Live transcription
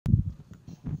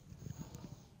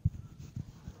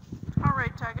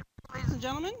right, target, ladies and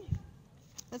gentlemen,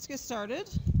 let's get started.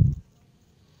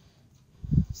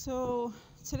 So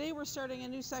today we're starting a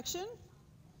new section,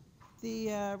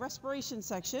 the respiration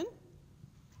section,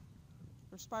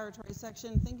 respiratory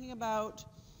section, thinking about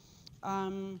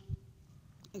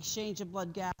exchange of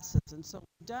blood gases. And so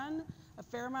we've done a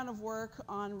fair amount of work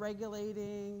on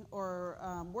regulating or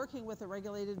working with a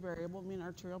regulated variable, mean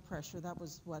arterial pressure. That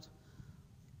was what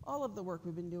all of the work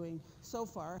we've been doing so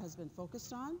far has been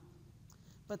focused on.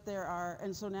 But there are,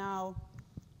 and so now,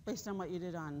 based on what you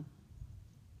did on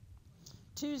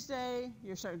Tuesday,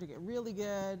 you're starting to get really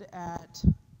good at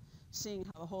seeing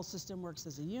how the whole system works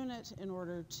as a unit in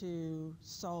order to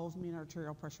solve mean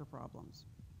arterial pressure problems.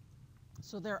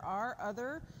 So there are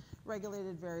other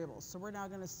regulated variables. So we're now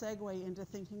going to segue into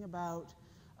thinking about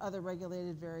other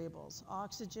regulated variables.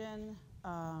 Oxygen,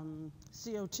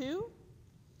 CO2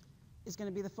 is going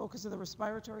to be the focus of the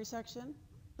respiratory section.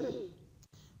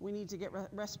 We need to get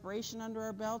respiration under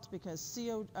our belt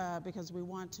because we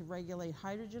want to regulate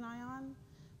hydrogen ion,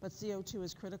 but CO2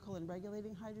 is critical in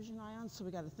regulating hydrogen ion, so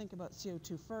we got to think about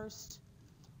CO2 first.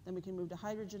 Then we can move to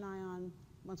hydrogen ion.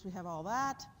 Once we have all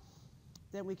that,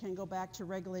 then we can go back to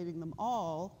regulating them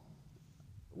all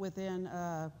within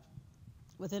a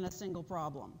single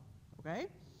problem. Okay,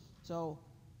 so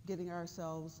working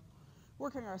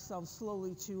ourselves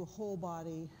slowly to whole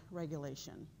body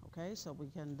regulation. Okay, so we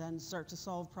can then start to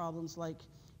solve problems like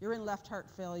you're in left heart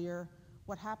failure.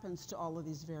 What happens to all of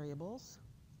these variables?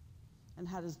 And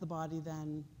how does the body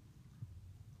then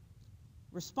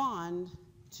respond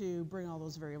to bring all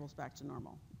those variables back to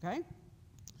normal? Okay,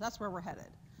 that's where we're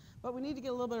headed. But we need to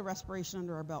get a little bit of respiration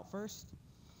under our belt first.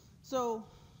 So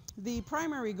the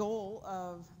primary goal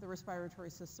of the respiratory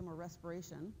system, or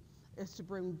respiration, is to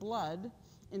bring blood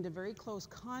into very close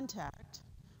contact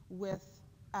with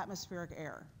atmospheric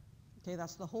air. Okay,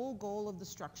 that's the whole goal of the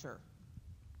structure,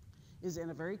 is in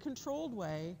a very controlled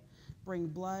way, bring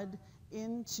blood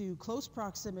into close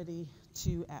proximity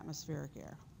to atmospheric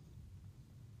air.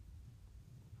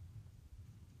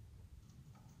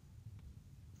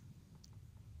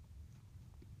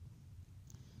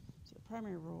 So the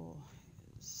primary role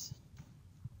is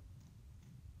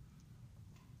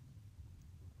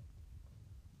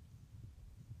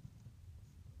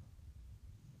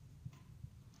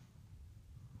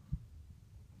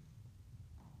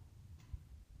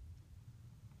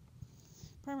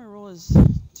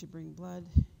to bring blood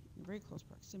in very close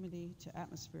proximity to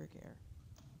atmospheric air.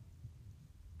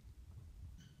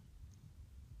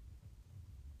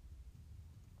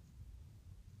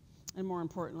 And more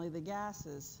importantly, the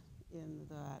gases in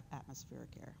the atmospheric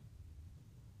air.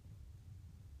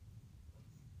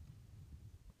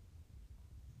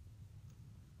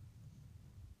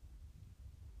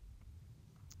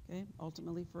 Okay,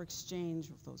 ultimately for exchange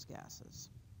with those gases.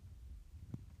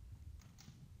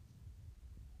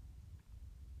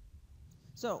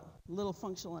 So, a little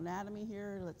functional anatomy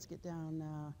here. Let's get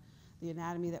down the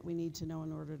anatomy that we need to know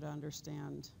in order to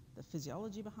understand the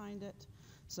physiology behind it.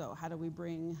 So, how do we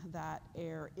bring that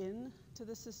air into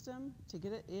the system to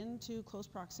get it into close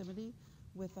proximity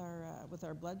with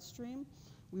our bloodstream?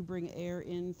 We bring air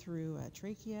in through a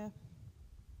trachea.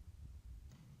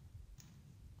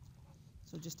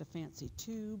 So, just a fancy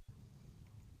tube.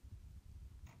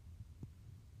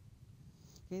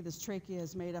 Okay, this trachea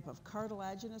is made up of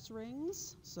cartilaginous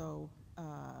rings, so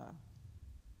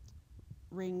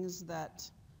rings that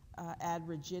add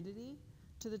rigidity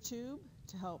to the tube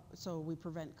to help, so we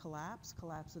prevent collapse.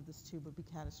 Collapse of this tube would be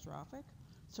catastrophic.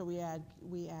 So we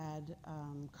add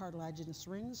cartilaginous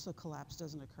rings so collapse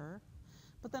doesn't occur.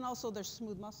 But then also there's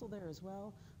smooth muscle there as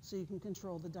well, so you can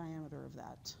control the diameter of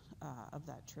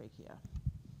that trachea.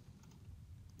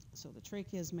 So the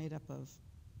trachea is made up of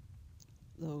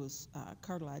those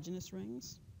cartilaginous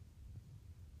rings.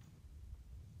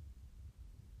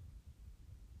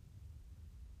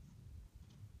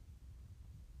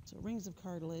 So rings of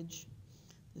cartilage,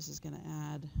 this is going to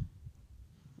add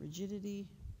rigidity.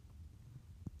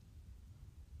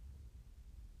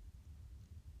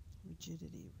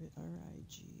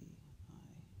 R-I-G-I.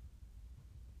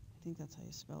 I think that's how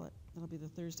you spell it. That'll be the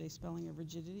Thursday spelling of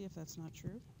rigidity if that's not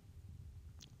true.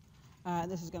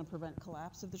 This is going to prevent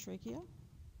collapse of the trachea.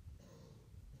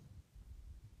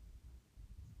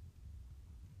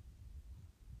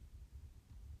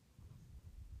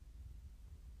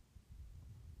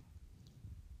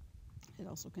 It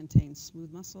also contains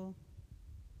smooth muscle.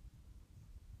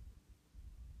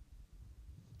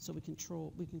 So we can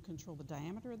control the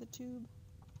diameter of the tube.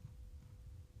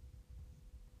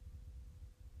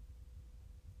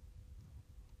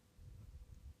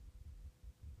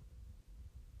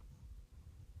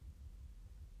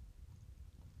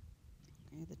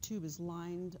 The tube is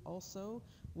lined also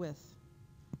with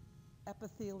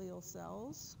epithelial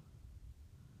cells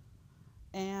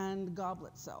and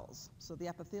goblet cells. So the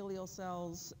epithelial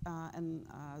cells and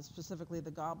specifically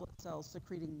the goblet cells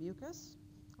secreting mucus,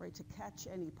 right, to catch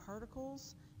any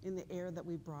particles in the air that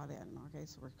we brought in. Okay,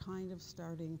 so we're kind of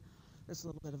starting this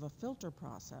little bit of a filter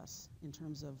process in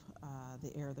terms of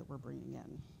the air that we're bringing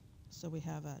in. So we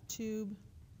have a tube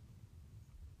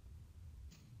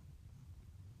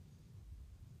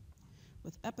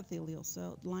with epithelial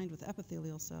cell lined with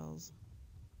epithelial cells.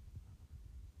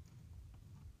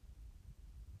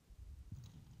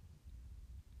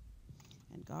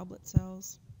 And goblet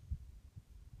cells.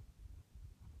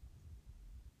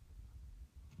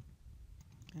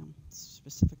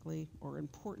 Specifically, or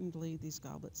importantly, these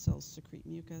goblet cells secrete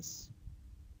mucus.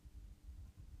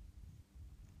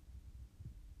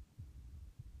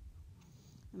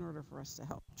 In order for us to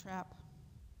help trap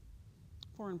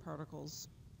foreign particles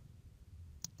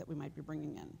that we might be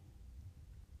bringing in.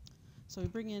 So we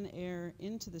bring in air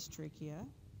into this trachea,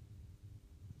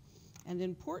 and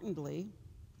importantly,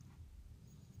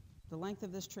 the length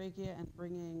of this trachea and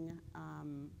bringing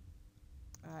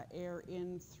air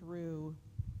in through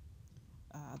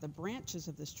the branches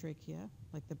of this trachea,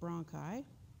 like the bronchi,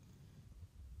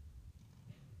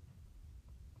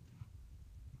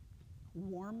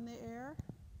 warm the air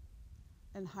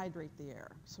and hydrate the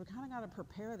air. So we kind of got to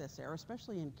prepare this air,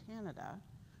 especially in Canada,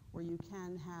 where you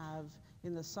can have,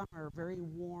 in the summer, very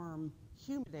warm,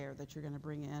 humid air that you're going to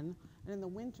bring in, and in the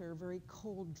winter, very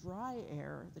cold, dry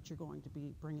air that you're going to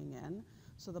be bringing in.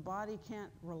 So the body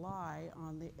can't rely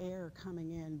on the air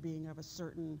coming in being of a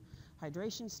certain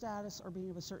hydration status or being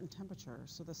of a certain temperature.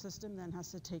 So the system then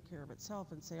has to take care of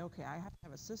itself and say, okay, I have to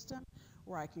have a system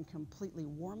where I can completely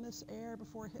warm this air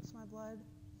before it hits my blood,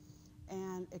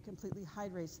 and it completely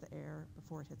hydrates the air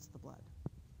before it hits the blood.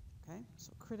 Okay,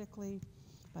 so critically,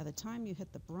 by the time you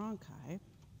hit the bronchi,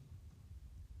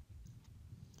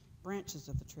 branches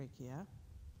of the trachea,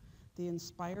 the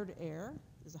inspired air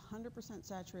is 100%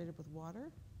 saturated with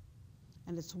water,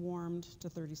 and it's warmed to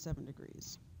 37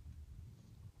 degrees.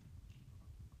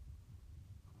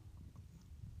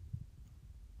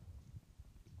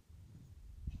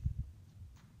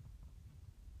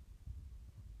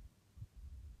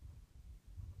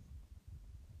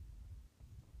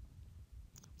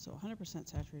 So 100%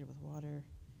 saturated with water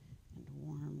and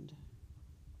warmed.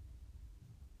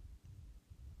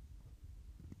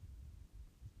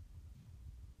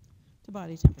 To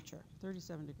body temperature,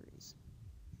 37 degrees.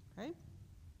 Okay?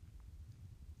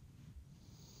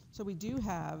 So we do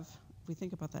have, if we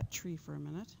think about that tree for a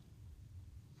minute,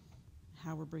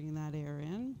 how we're bringing that air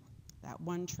in, that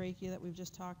one trachea that we've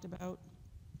just talked about,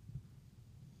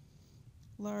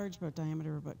 large, about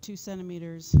diameter about 2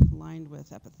 centimeters, lined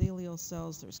with epithelial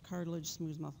cells. There's cartilage,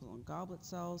 smooth muscle, and goblet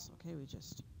cells. Okay, we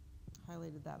just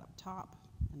highlighted that up top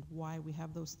and why we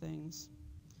have those things.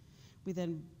 We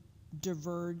then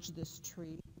diverge this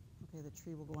tree. Okay, the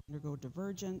tree will undergo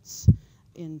divergence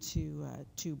into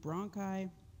two bronchi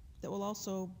that will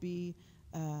also be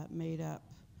made up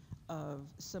of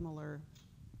similar,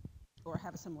 or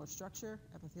have a similar structure: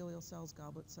 epithelial cells,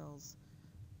 goblet cells,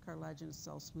 cartilaginous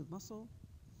cells, smooth muscle.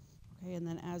 Okay, and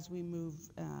then as we move,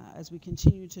 as we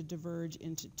continue to diverge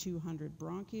into 200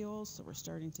 bronchioles, so we're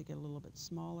starting to get a little bit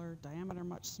smaller, diameter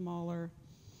much smaller,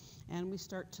 and we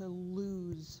start to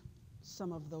lose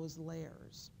some of those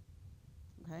layers.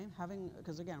 Okay,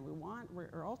 because again,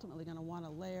 we're ultimately going to want a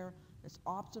layer that's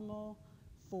optimal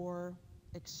for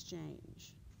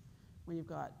exchange. When you've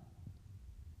got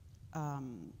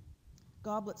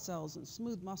goblet cells and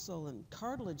smooth muscle and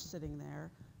cartilage sitting there,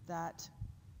 that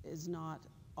is not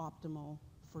optimal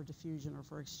for diffusion or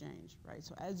for exchange, right?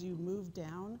 So as you move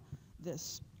down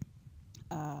this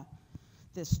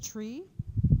this tree,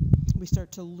 we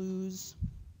start to lose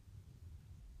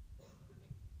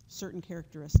certain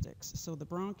characteristics. So the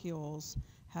bronchioles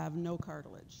have no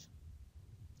cartilage.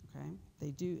 Okay,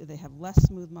 they have less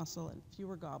smooth muscle and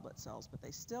fewer goblet cells, but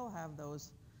they still have those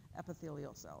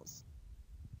epithelial cells.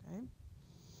 Okay,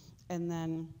 and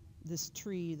then this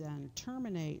tree then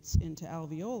terminates into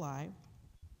alveoli.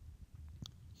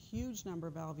 Huge number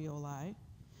of alveoli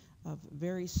of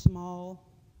very small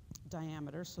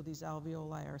diameter. So these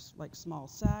alveoli are like small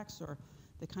sacs, or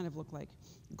they kind of look like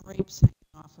grapes hanging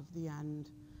off of the end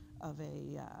of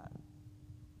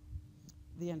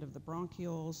the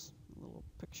bronchioles. A little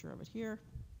picture of it here,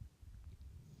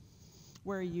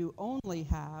 where you only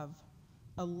have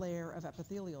a layer of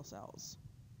epithelial cells.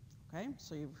 Okay,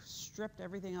 so you've stripped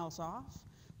everything else off,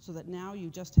 so that now you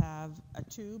just have a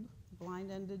tube,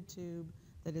 blind-ended tube,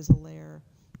 that is a layer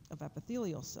of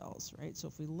epithelial cells, right? So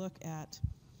if we look at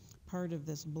part of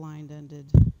this blind-ended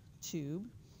tube,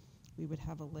 we would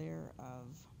have a layer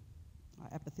of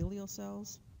epithelial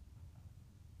cells.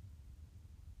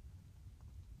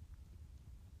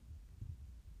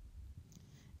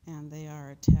 And they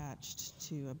are attached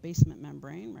to a basement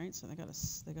membrane, right? So they got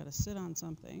to sit on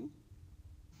something.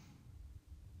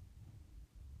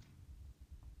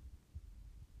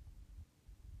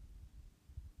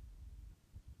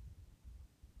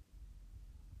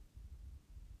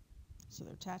 So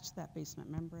they're attached to that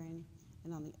basement membrane,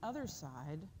 and on the other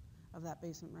side of that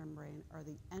basement membrane are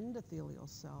the endothelial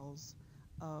cells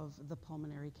of the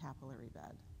pulmonary capillary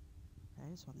bed.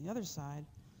 Okay, so on the other side,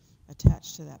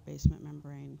 attached to that basement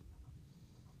membrane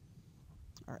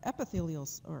are epithelial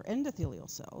or endothelial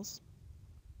cells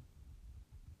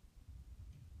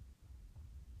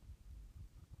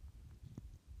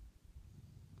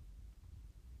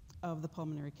of the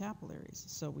pulmonary capillaries.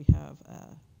 So we have a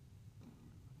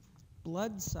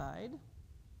blood side,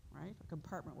 right, a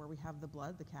compartment where we have the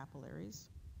blood, the capillaries,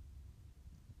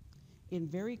 in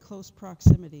very close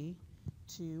proximity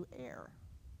to air.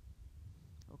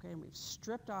 Okay, and we've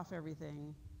stripped off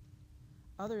everything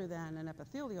other than an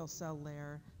epithelial cell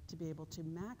layer to be able to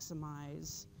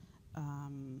maximize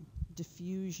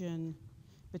diffusion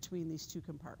between these two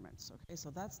compartments. Okay,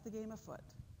 so that's the game afoot.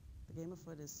 The game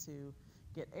afoot is to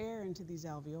get air into these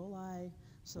alveoli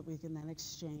so we can then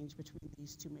exchange between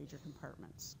these two major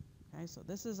compartments. Okay, so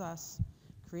this is us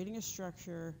creating a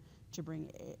structure to bring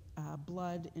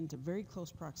blood into very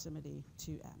close proximity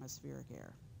to atmospheric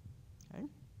air. Okay.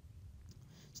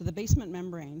 So the basement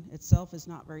membrane itself is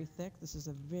not very thick. This is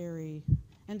a very,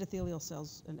 endothelial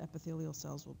cells and epithelial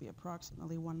cells will be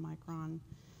approximately 1 micron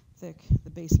thick. The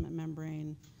basement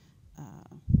membrane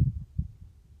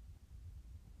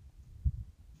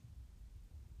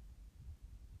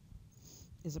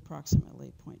is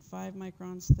approximately 0.5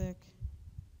 microns thick.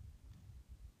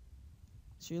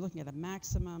 So you're looking at a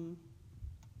maximum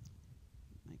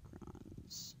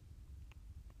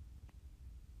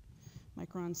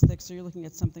microns thick, so you're looking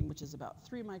at something which is about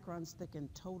 3 microns thick in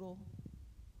total,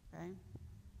 okay?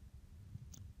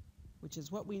 Which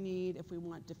is what we need if we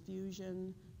want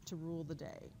diffusion to rule the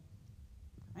day,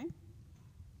 okay?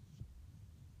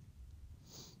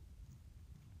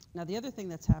 Now the other thing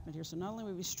that's happened here, so not only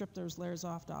have we stripped those layers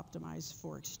off to optimize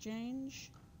for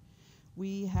exchange,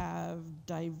 we have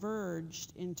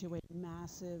diverged into a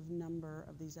massive number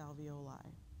of these alveoli,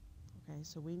 okay?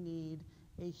 So we need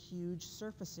a huge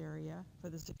surface area for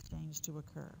this exchange to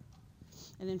occur.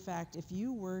 And in fact, if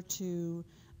you were to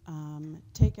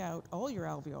take out all your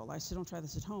alveoli, so don't try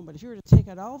this at home, but if you were to take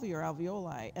out all of your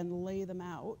alveoli and lay them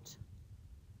out,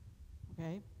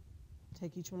 okay,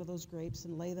 take each one of those grapes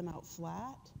and lay them out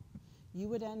flat, you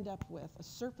would end up with a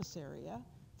surface area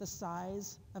the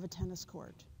size of a tennis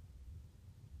court.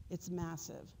 It's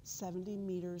massive, 70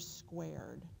 meters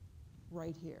squared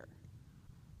right here.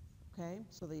 Okay,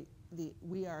 so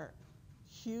we are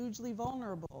hugely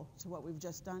vulnerable to what we've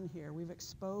just done here. We've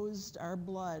exposed our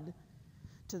blood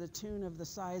to the tune of the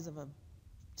size of a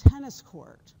tennis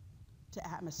court to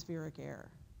atmospheric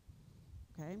air.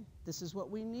 Okay, this is what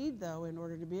we need, though, in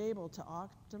order to be able to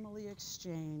optimally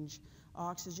exchange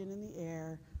oxygen in the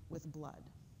air with blood.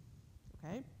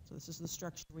 Okay, so this is the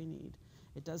structure we need.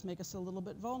 It does make us a little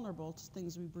bit vulnerable to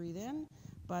things we breathe in,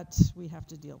 but we have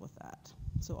to deal with that.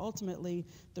 So ultimately,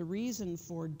 the reason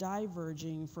for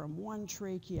diverging from 1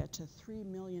 trachea to 3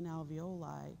 million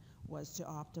alveoli was to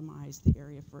optimize the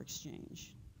area for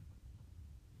exchange.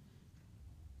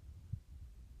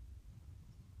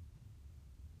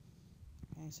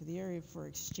 Okay, so the area for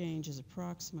exchange is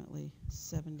approximately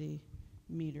 70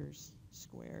 meters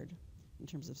squared in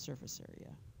terms of surface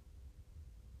area.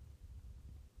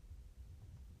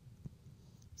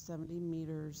 70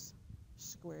 meters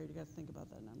squared, you got to think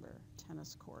about that number,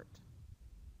 tennis court.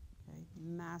 Okay,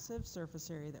 massive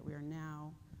surface area that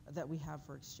we have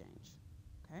for exchange.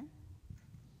 Okay,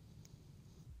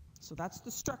 so that's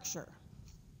the structure.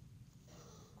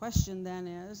 Question then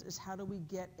is how do we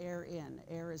get air in?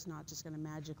 Air is not just going to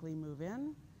magically move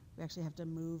in. We actually have to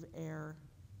move air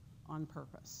on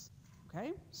purpose.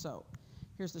 Okay, so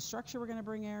here's the structure we're going to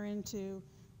bring air into.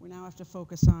 We now have to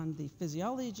focus on the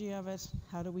physiology of it.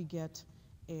 How do we get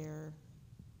air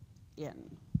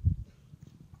in?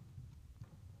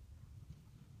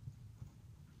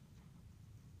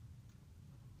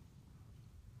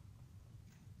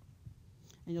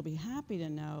 And you'll be happy to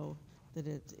know that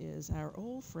it is our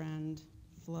old friend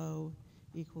flow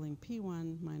equaling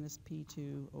P1 minus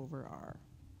P2 over R.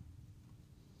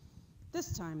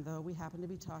 This time, though, we happen to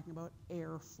be talking about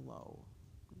airflow.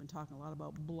 We've been talking a lot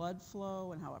about blood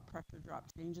flow and how a pressure drop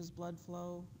changes blood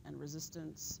flow and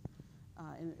resistance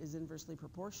is inversely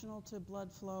proportional to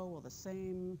blood flow. Well, the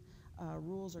same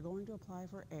rules are going to apply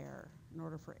for air. In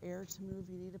order for air to move,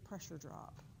 you need a pressure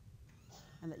drop,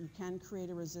 and that you can create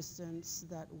a resistance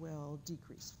that will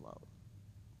decrease flow.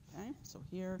 Okay, so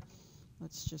here,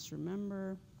 let's just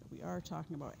remember that we are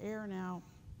talking about air now.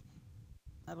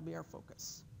 That'll be our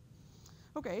focus.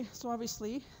 Okay, so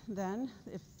obviously then,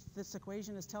 if this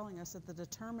equation is telling us that the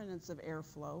determinants of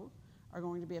airflow are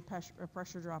going to be a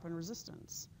pressure drop and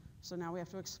resistance. So now we have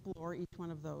to explore each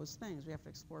one of those things. We have to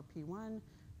explore P1, we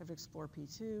have to explore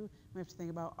P2, we have to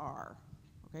think about R,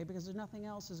 okay? Because there's nothing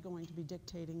else is going to be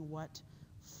dictating what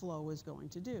flow is going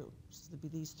to do. It's to be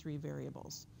these three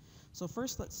variables. So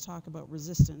first let's talk about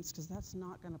resistance, because that's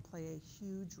not going to play a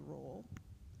huge role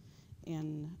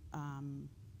in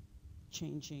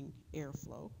changing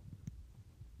airflow.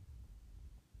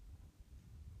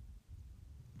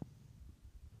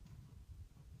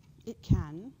 It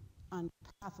can under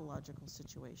pathological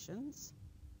situations.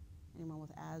 Anyone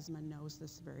with asthma knows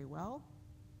this very well.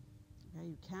 Okay,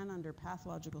 you can under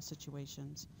pathological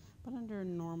situations, but under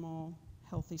normal,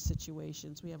 healthy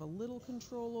situations, we have a little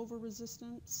control over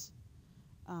resistance.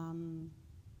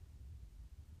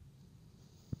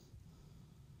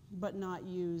 But not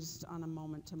used on a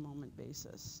moment-to-moment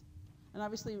basis. And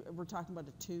obviously, we're talking about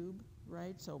a tube,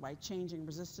 right? So by changing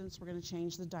resistance, we're going to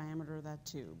change the diameter of that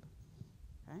tube,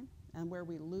 okay? And where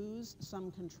we lose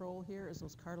some control here is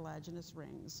those cartilaginous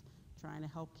rings, trying to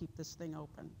help keep this thing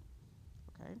open,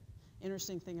 okay?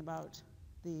 Interesting thing about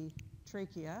the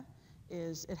trachea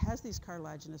is it has these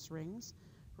cartilaginous rings,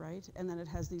 right? And then it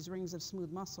has these rings of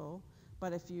smooth muscle,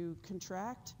 but if you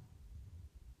contract,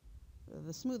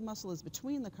 the smooth muscle is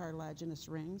between the cartilaginous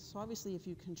rings, so obviously if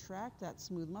you contract that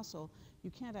smooth muscle,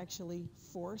 you can't actually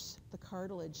force the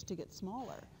cartilage to get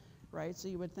smaller, right? So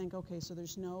you would think, okay, so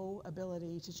there's no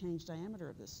ability to change diameter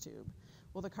of this tube.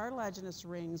 Well, the cartilaginous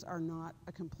rings are not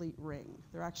a complete ring.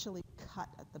 They're actually cut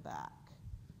at the back.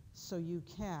 So you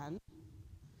can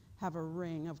have a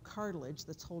ring of cartilage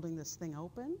that's holding this thing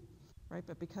open, right?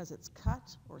 But because it's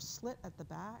cut or slit at the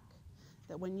back,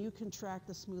 that when you contract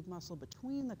the smooth muscle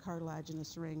between the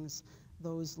cartilaginous rings,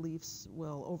 those leaves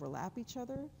will overlap each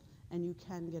other, and you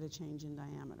can get a change in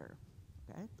diameter,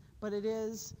 okay? But it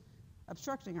is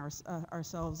obstructing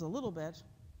ourselves a little bit,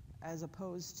 as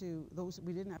opposed to those,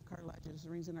 we didn't have cartilaginous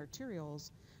rings in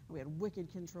arterioles, and we had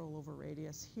wicked control over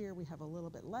radius. Here we have a little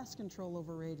bit less control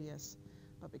over radius,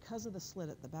 but because of the slit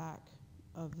at the back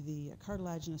of the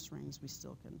cartilaginous rings,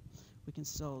 we can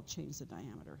still change the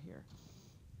diameter here.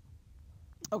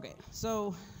 Okay,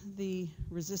 so the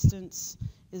resistance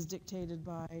is dictated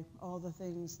by all the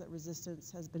things that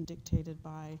resistance has been dictated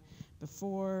by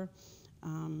before.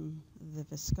 The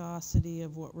viscosity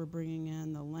of what we're bringing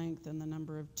in, the length and the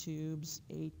number of tubes,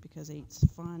 8 because 8's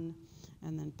fun,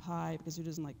 and then pi because who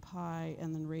doesn't like pi,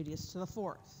 and then radius to the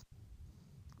 4th,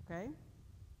 okay?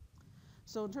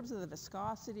 So in terms of the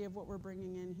viscosity of what we're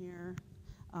bringing in here,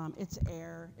 it's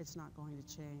air, it's not going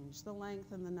to change. The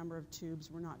length and the number of tubes,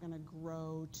 we're not going to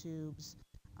grow tubes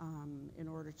in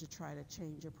order to try to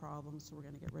change a problem, so we're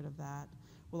going to get rid of that.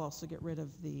 We'll also get rid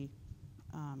of the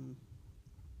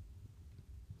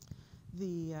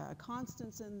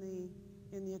constants in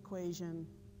the equation.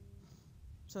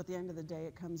 So at the end of the day,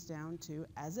 it comes down to,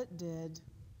 as it did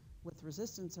with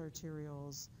resistance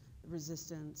arterioles,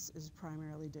 resistance is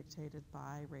primarily dictated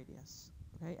by radius.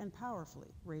 Okay, and powerfully,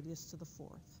 radius to the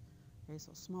 4th. Okay,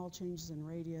 so small changes in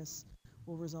radius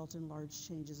will result in large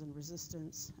changes in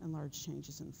resistance and large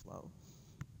changes in flow.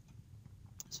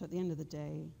 So at the end of the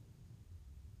day,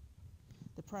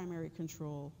 the primary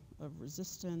control of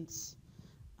resistance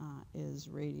is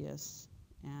radius,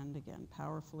 and again,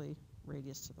 powerfully,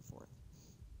 radius to the 4th.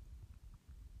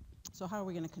 So how are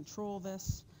we going to control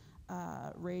this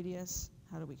radius?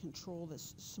 How do we control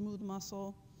this smooth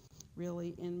muscle?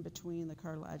 Really in between the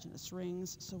cartilaginous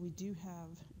rings. So we do have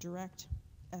direct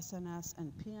SNS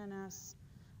and PNS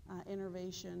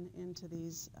innervation into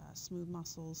these smooth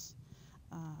muscles.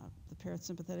 The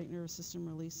parasympathetic nervous system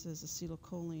releases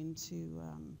acetylcholine to,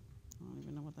 I don't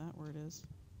even know what that word is,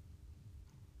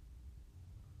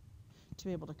 to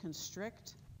be able to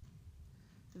constrict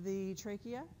the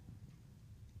trachea.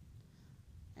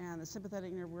 And the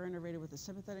sympathetic nerve, we're innervated with the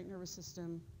sympathetic nervous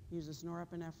system, uses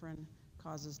norepinephrine,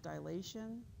 causes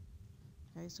dilation.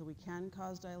 Okay, so we can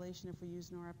cause dilation if we use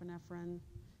norepinephrine,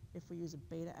 if we use a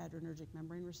beta-adrenergic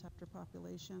membrane receptor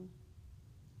population.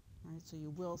 Right, so you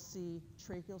will see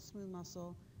tracheal smooth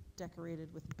muscle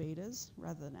decorated with betas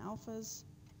rather than alphas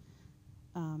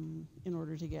in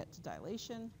order to get to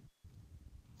dilation.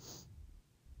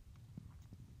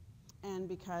 And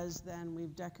because then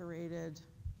we've decorated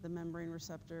the membrane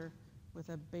receptor with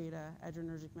a beta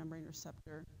adrenergic membrane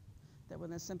receptor that when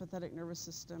the sympathetic nervous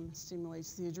system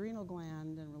stimulates the adrenal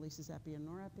gland and releases epi and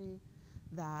norepi,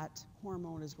 that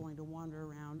hormone is going to wander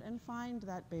around and find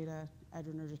that beta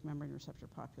adrenergic membrane receptor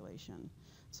population.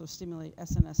 So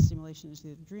SNS stimulation into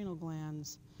the adrenal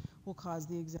glands will cause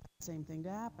the exact same thing to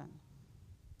happen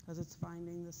because it's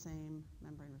finding the same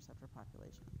membrane receptor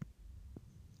population.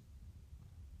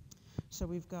 So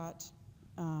we've got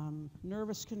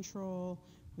nervous control,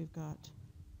 we've got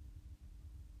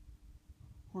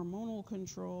hormonal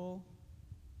control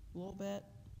a little bit,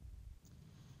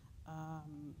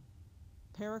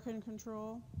 paracrine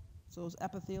control, so those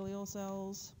epithelial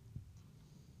cells,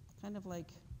 kind of like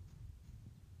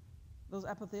those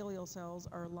epithelial cells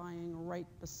are lying right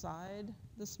beside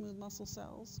the smooth muscle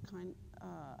cells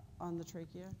on the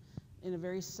trachea in a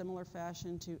very similar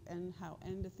fashion to how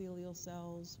endothelial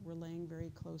cells were laying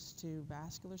very close to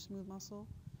vascular smooth muscle,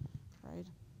 right?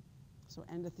 So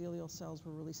endothelial cells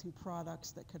were releasing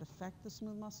products that could affect the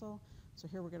smooth muscle. So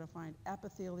here we're going to find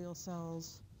epithelial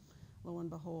cells, lo and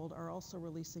behold, are also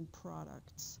releasing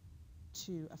products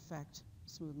to affect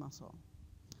smooth muscle.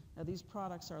 Now these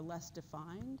products are less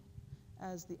defined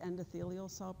as the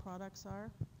endothelial cell products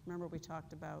are. Remember we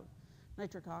talked about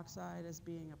nitric oxide as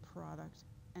being a product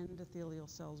endothelial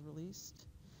cells released.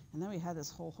 And then we had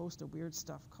this whole host of weird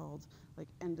stuff called like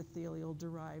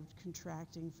endothelial-derived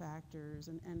contracting factors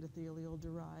and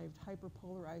endothelial-derived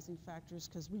hyperpolarizing factors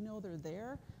because we know they're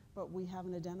there, but we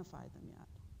haven't identified them yet.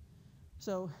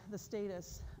 So the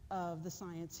status of the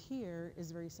science here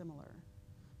is very similar.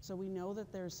 So we know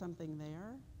that there's something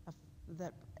there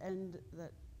that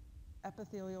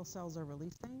epithelial cells are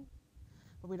releasing,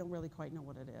 but we don't really quite know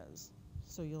what it is.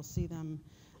 So you'll see them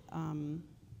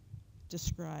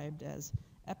described as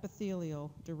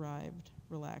epithelial-derived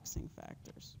relaxing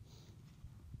factors.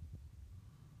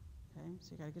 Okay,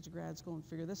 so you got to get to grad school and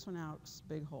figure this one out. It's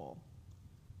a big hole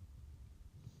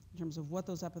in terms of what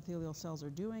those epithelial cells are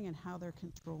doing and how they're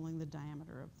controlling the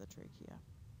diameter of the trachea.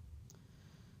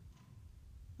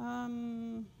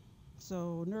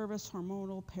 So nervous,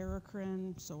 hormonal,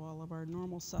 paracrine, so all of our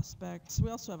normal suspects. We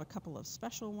also have a couple of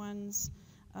special ones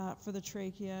for the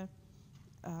trachea.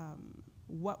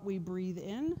 What we breathe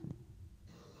in,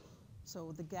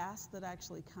 so the gas that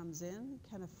actually comes in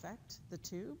can affect the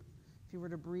tube. If you were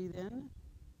to breathe in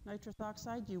nitrous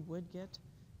oxide, you would get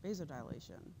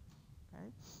vasodilation,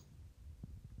 okay?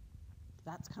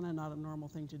 That's kind of not a normal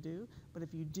thing to do, but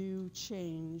if you do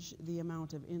change the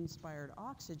amount of inspired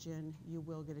oxygen, you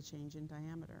will get a change in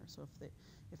diameter. So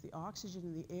if the oxygen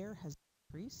in the air has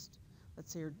increased,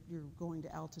 let's say you're going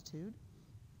to altitude,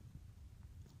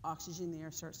 oxygen in the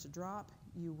air starts to drop,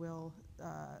 you will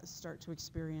start to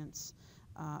experience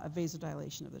a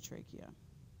vasodilation of the trachea.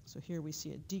 So here we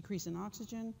see a decrease in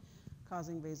oxygen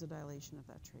causing vasodilation of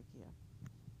that trachea.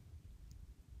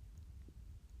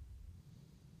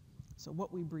 So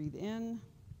what we breathe in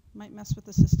might mess with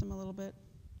the system a little bit.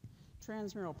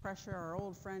 Transmural pressure, our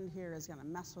old friend here, is going to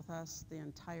mess with us the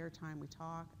entire time we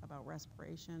talk about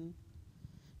respiration.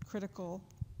 Critical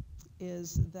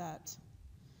is that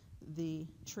the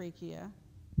trachea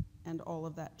and all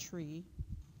of that tree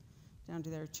down to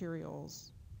the arterioles,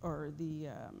 or the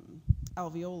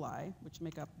alveoli, which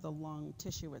make up the lung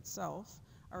tissue itself,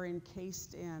 are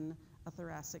encased in a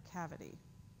thoracic cavity,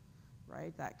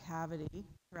 right? That cavity,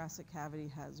 thoracic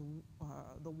cavity, has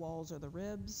the walls are the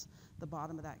ribs, the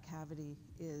bottom of that cavity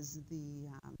is the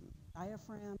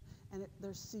diaphragm, and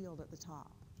they're sealed at the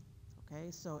top,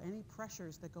 okay? So any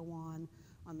pressures that go on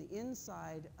the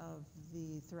inside of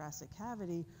the thoracic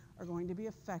cavity are going to be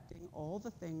affecting all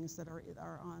the things that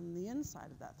are on the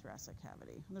inside of that thoracic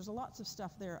cavity. And there's lots of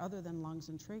stuff there other than lungs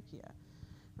and trachea,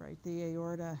 right? The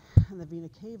aorta and the vena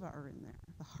cava are in there.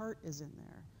 The heart is in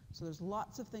there. So there's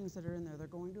lots of things that are in there. They're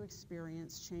going to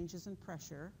experience changes in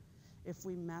pressure if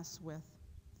we mess with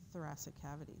the thoracic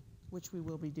cavity, which we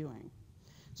will be doing.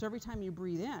 So every time you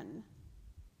breathe in,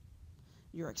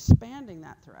 you're expanding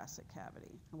that thoracic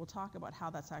cavity. And we'll talk about how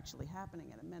that's actually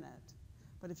happening in a minute.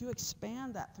 But if you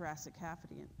expand that thoracic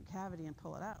cavity and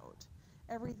pull it out,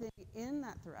 everything in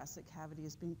that thoracic cavity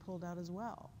is being pulled out as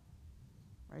well.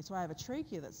 Right? So I have a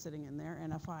trachea that's sitting in there,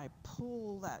 and if I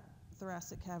pull that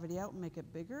thoracic cavity out and make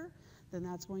it bigger, then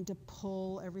that's going to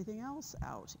pull everything else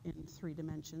out in 3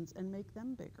 dimensions and make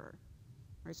them bigger.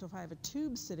 Right? So if I have a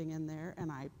tube sitting in there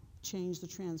and I change the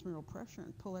transmural pressure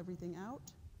and pull everything out,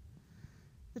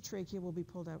 the trachea will be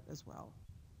pulled out as well.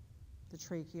 The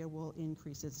trachea will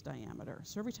increase its diameter.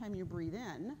 So every time you breathe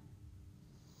in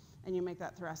and you make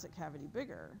that thoracic cavity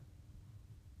bigger,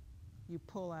 you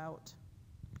pull out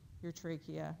your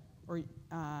trachea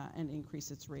and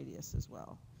increase its radius as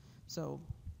well. So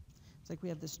it's like we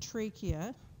have this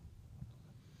trachea.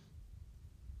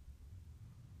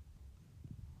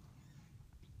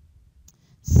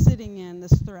 Sitting in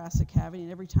this thoracic cavity,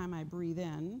 and every time I breathe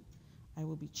in, I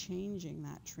will be changing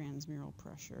that transmural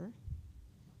pressure.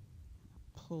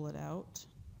 Pull it out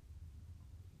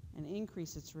and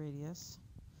increase its radius.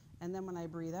 And then when I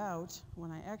breathe out,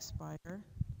 when I expire,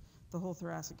 the whole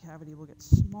thoracic cavity will get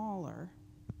smaller,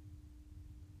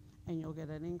 and you'll get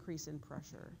an increase in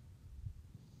pressure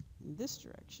in this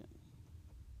direction.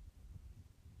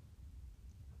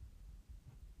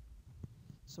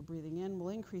 So breathing in will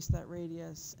increase that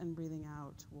radius, and breathing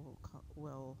out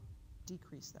will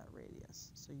decrease that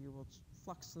radius. So you will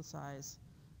flux the size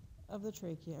of the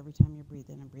trachea every time you breathe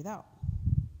in and breathe out.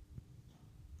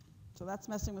 So that's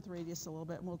messing with radius a little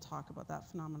bit, and we'll talk about that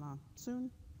phenomenon soon.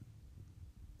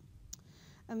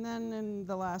 And then in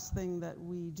the last thing that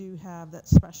we do have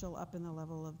that's special up in the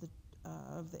level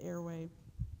of the airway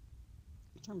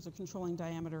in terms of controlling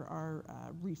diameter are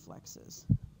reflexes.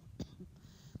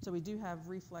 So we do have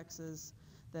reflexes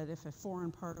that if a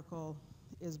foreign particle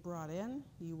is brought in,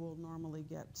 you will normally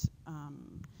get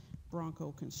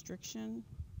bronchoconstriction.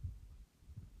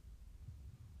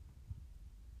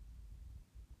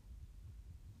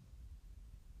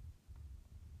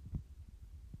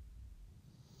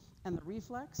 And the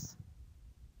reflex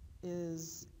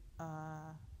is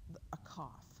a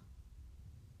cough.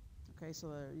 Okay,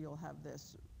 so you'll have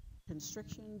this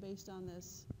constriction based on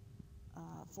this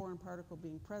foreign particle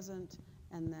being present,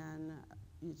 and then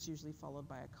it's usually followed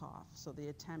by a cough. So the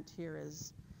attempt here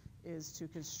is to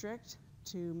constrict,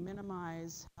 to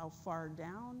minimize how far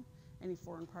down any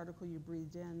foreign particle you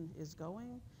breathed in is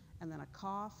going, and then a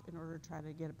cough in order to try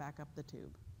to get it back up the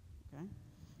tube. Okay?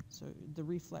 So the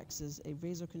reflex is a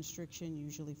vasoconstriction,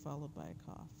 usually followed by a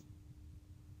cough.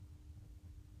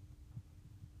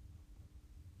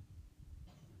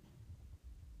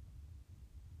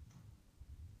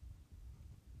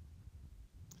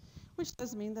 Which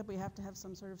does mean that we have to have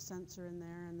some sort of sensor in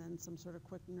there, and then some sort of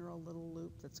quick neural little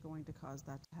loop that's going to cause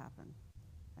that to happen.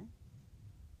 Okay?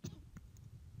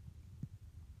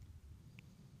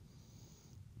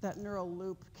 That neural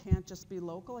loop can't just be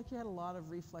local. Like you had a lot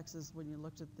of reflexes when you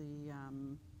looked at the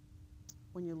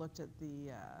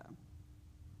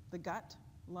gut.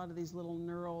 A lot of these little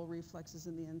neural reflexes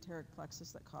in the enteric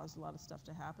plexus that caused a lot of stuff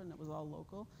to happen. It was all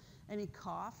local. Any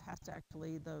cough has to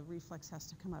actually, the reflex has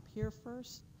to come up here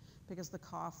first, because the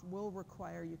cough will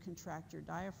require you contract your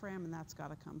diaphragm, and that's got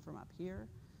to come from up here.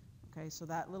 Okay, so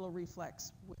that little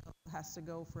reflex has to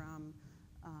go from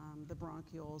the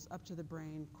bronchioles up to the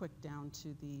brain, quick down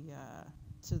to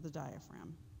the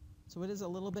diaphragm. So it is a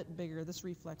little bit bigger. This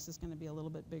reflex is going to be a little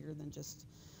bit bigger than just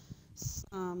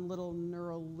some little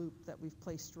neural loop that we've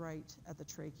placed right at the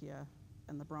trachea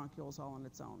and the bronchioles all on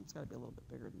its own. It's got to be a little bit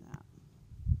bigger than that.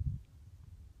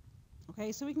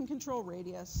 Okay, so we can control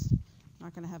radius.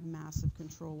 Not going to have massive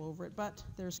control over it, but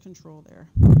there's control there.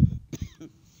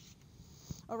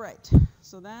 All right,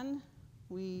 so then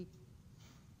we,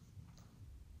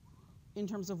 in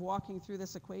terms of walking through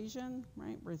this equation,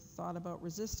 right, we thought about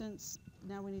resistance.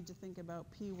 Now we need to think about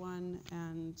P1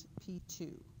 and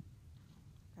P2.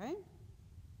 Okay?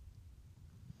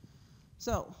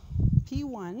 So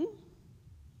P1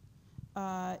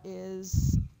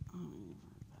 is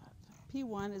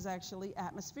actually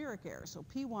atmospheric air. So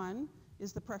P1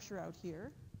 is the pressure out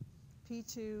here.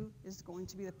 P2 is going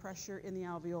to be the pressure in the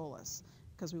alveolus,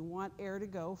 because we want air to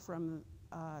go from,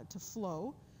 to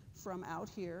flow from out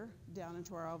here down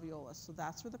into our alveolus. So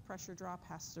that's where the pressure drop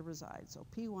has to reside. So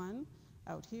P1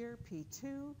 out here,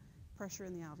 P2, pressure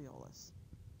in the alveolus.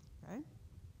 Okay?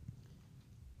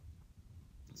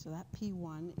 So that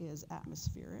P1 is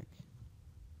atmospheric.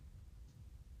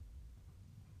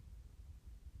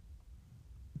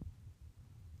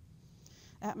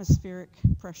 Atmospheric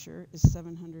pressure is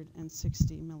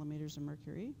 760 millimeters of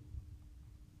mercury,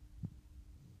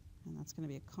 and that's going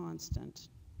to be a constant.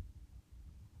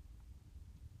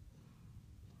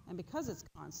 And because it's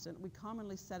constant, we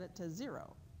commonly set it to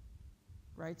 0,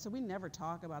 right? So we never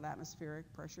talk about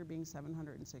atmospheric pressure being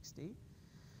 760,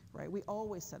 right? We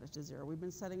always set it to 0. We've been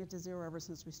setting it to 0 ever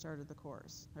since we started the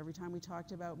course. Every time we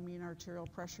talked about mean arterial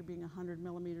pressure being 100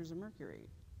 millimeters of mercury,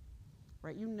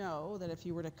 right? You know that if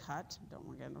you were to cut, don't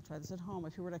try this at home,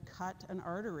 if you were to cut an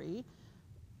artery,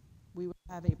 we would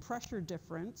have a pressure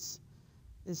difference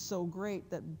is so great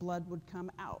that blood would come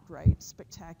out, right?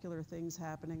 Spectacular things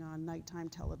happening on nighttime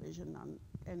television, on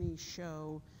any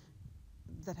show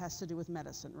that has to do with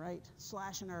medicine, right?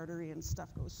 Slash an artery and stuff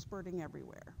goes spurting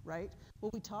everywhere, right? Well,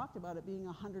 we talked about it being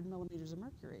 100 millimeters of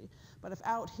mercury, but if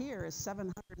out here is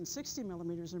 760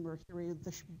 millimeters of mercury,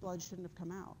 the blood shouldn't have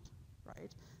come out,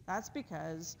 right? That's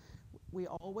because we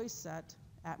always set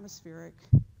atmospheric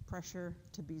pressure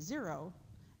to be 0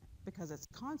 because it's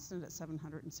constant at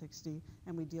 760,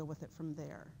 and we deal with it from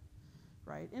there,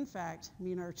 right? In fact,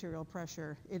 mean arterial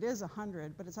pressure, it is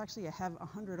 100, but it's actually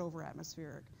 100 over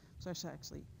atmospheric. So it's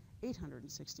actually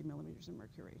 860 millimeters of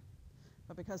mercury.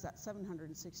 But because that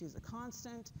 760 is a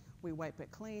constant, we wipe it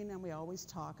clean, and we always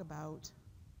talk about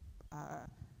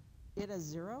it as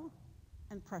 0,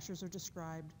 and pressures are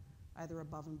described either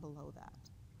above and below that,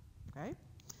 okay?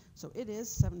 So it is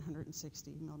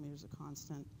 760 millimeters of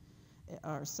constant,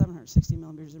 or 760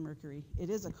 millimeters of mercury.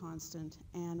 It is a constant,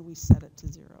 and we set it to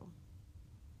 0.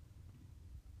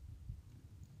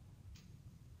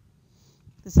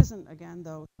 This isn't, again,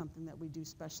 though, something that we do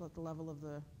special at the level of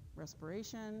the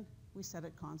respiration. We set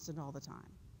it constant all the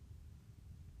time.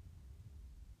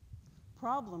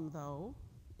 Problem, though,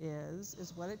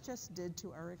 is what it just did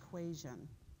to our equation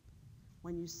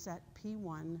when you set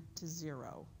P1 to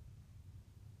 0.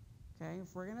 Okay,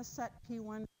 if we're going to set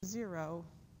P1 to 0,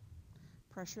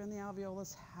 pressure in the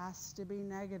alveolus has to be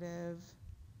negative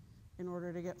in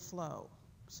order to get flow.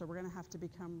 So we're going to have to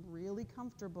become really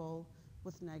comfortable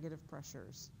with negative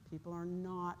pressures. People are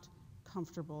not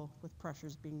comfortable with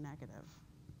pressures being negative.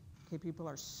 Okay, people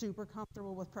are super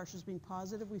comfortable with pressures being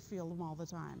positive. We feel them all the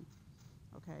time.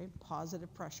 Okay,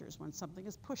 positive pressures. When something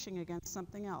is pushing against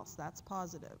something else, that's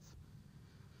positive,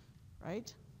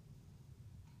 right?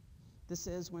 This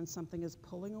is when something is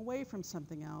pulling away from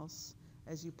something else.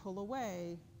 As you pull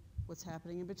away, what's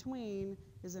happening in between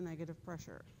is a negative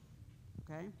pressure.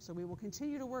 Okay, so we will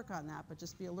continue to work on that, but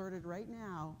just be alerted right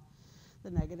now, the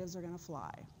negatives are going to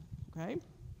fly, okay?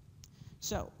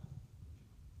 So,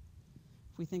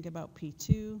 if we think about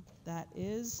P2, that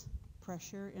is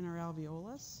pressure in our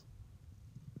alveolus.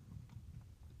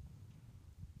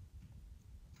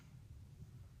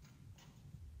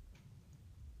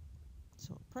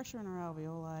 So, pressure in our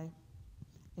alveoli,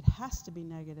 it has to be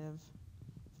negative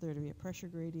for there to be a pressure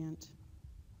gradient.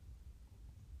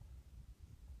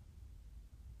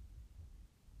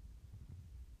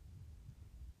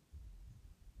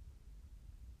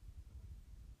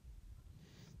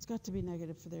 It's got to be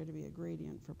negative for there to be a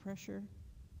gradient for pressure.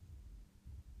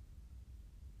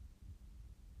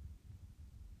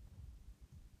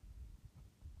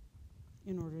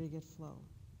 In order to get flow.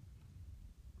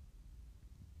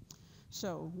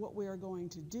 So what we are going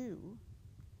to do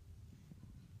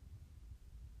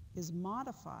is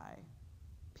modify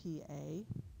PA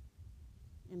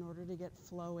in order to get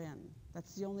flow in.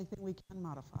 That's the only thing we can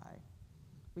modify.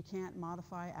 We can't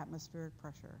modify atmospheric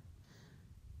pressure.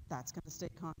 That's going to stay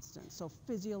constant. So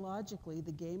physiologically,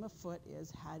 the game afoot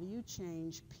is how do you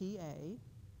change PA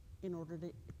in order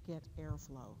to get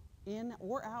airflow, in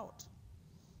or out?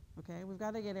 Okay, we've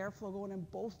got to get airflow going in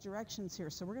both directions here.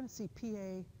 So we're going to see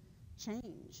PA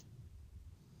change.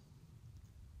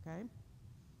 Okay,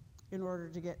 in order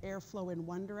to get airflow in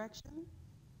one direction,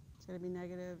 it's got to be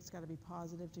negative, it's got to be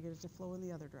positive to get it to flow in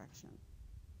the other direction.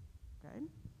 Okay,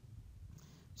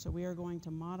 so we are going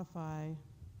to modify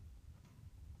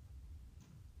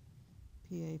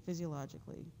PA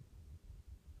physiologically.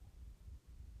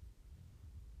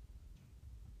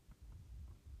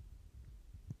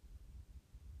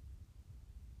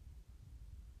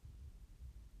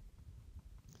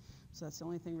 So that's the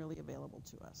only thing really available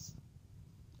to us.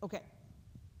 Okay,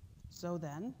 so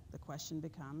then the question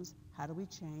becomes, how do we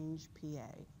change PA?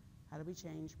 How do we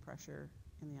change pressure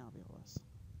in the alveolus?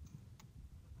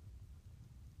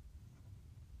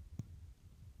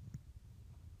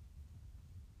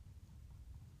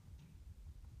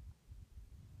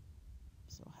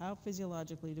 So how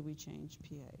physiologically do we change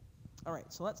PA? All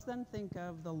right, so let's then think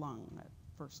of the lung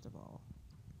first of all.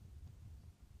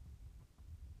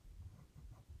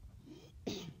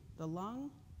 The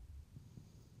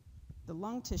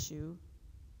lung tissue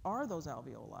are those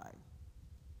alveoli.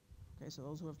 Okay, so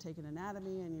those who have taken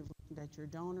anatomy and you've looked at your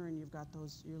donor and you've got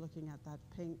those, you're looking at that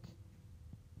pink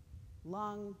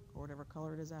lung or whatever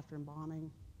color it is after embalming.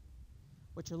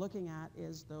 What you're looking at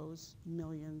is those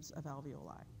millions of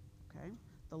alveoli. Okay,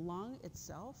 the lung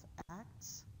itself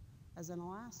acts as an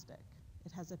elastic.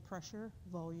 It has a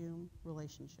pressure-volume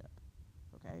relationship.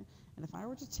 Okay, and if I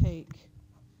were to take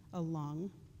a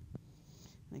lung,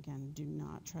 and again, do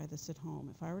not try this at home.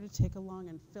 If I were to take a lung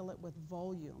and fill it with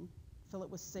volume, fill it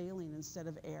with saline instead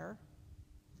of air,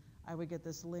 I would get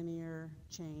this linear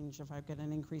change. If I get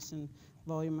an increase in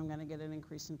volume, I'm going to get an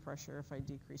increase in pressure. If I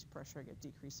decrease pressure, I get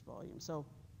decreased volume. So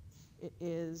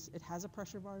it has a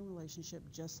pressure-volume relationship,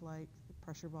 just like the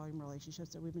pressure-volume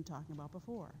relationships that we've been talking about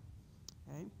before.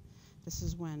 Okay? This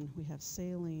is when we have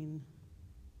saline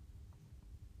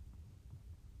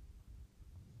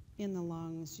in the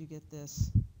lungs. You get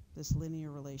this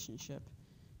linear relationship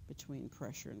between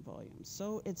pressure and volume.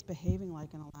 So it's behaving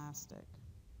like an elastic.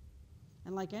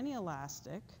 And like any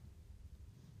elastic,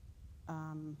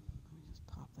 let me just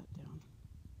pop that down.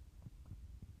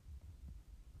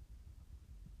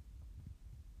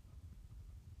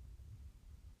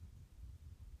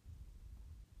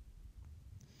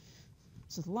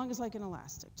 So the lung is like an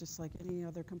elastic, just like any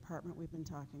other compartment we've been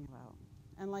talking about.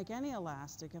 And like any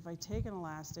elastic, if I take an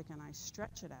elastic and I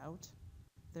stretch it out,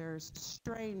 there's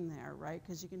strain there, right?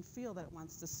 Because you can feel that it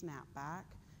wants to snap back.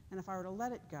 And if I were to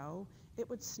let it go, it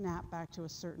would snap back to a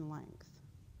certain length.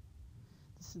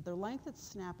 The length it's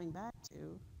snapping back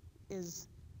to is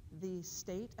the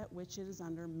state at which it is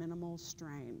under minimal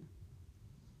strain.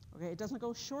 Okay, it doesn't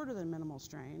go shorter than minimal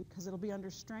strain because it'll be under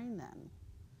strain then.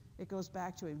 It goes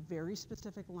back to a very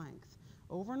specific length.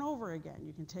 Over and over again,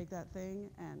 you can take that thing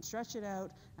and stretch it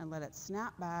out and let it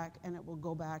snap back, and it will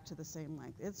go back to the same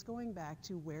length. It's going back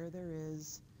to where there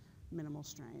is minimal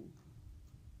strain.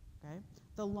 Okay?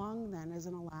 The lung then is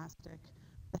an elastic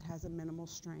that has a minimal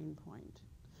strain point.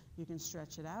 You can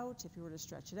stretch it out. If you were to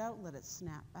stretch it out, let it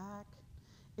snap back,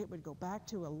 it would go back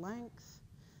to a length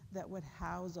that would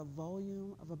house a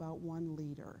volume of about 1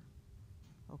 liter.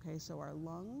 Okay, so our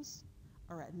lungs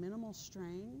are at minimal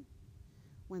strain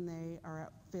when they are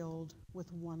filled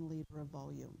with 1 liter of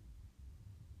volume.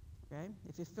 Okay?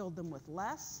 If you filled them with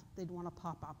less, they'd want to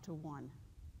pop up to 1.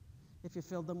 If you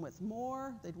filled them with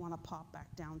more, they'd want to pop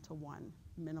back down to 1.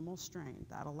 Minimal strain.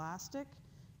 That elastic,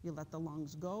 you let the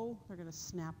lungs go, they're going to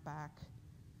snap back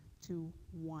to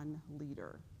 1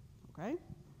 liter. Okay?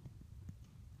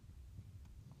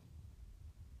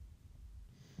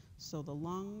 So the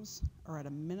lungs are at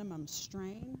a minimum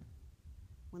strain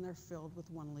when they're filled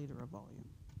with 1 liter of volume.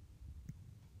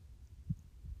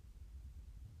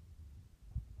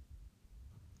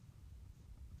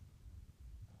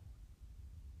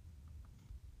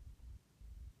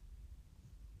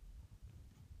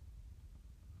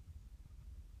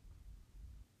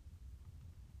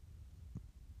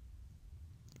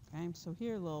 Okay, so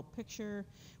here, a little picture.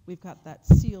 We've got that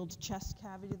sealed chest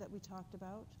cavity that we talked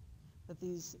about, that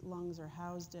these lungs are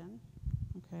housed in.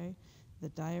 Okay, the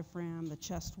diaphragm, the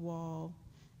chest wall,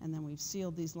 and then we've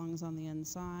sealed these lungs on the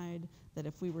inside, that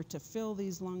if we were to fill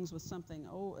these lungs with something,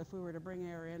 if we were to bring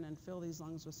air in and fill these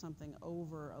lungs with something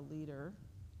over a liter,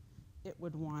 it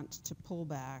would want to pull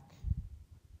back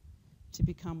to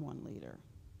become 1 liter.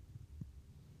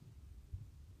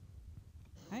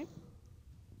 Okay?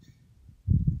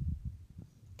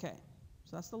 Okay,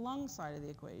 so that's the lung side of the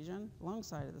equation, lung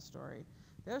side of the story.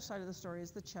 The other side of the story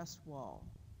is the chest wall.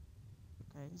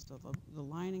 Okay, so the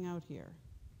lining out here.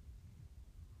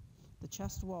 The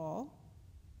chest wall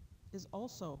is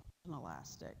also an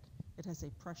elastic. It has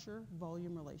a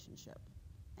pressure-volume relationship,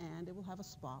 and it will have a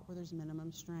spot where there's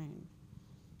minimum strain.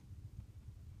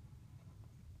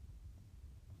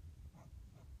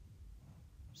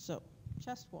 So,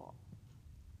 chest wall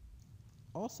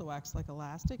also acts like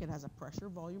elastic. It has a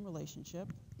pressure-volume relationship.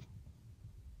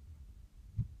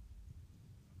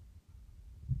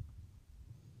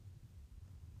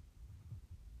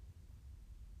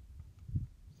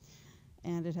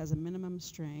 And it has a minimum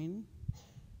strain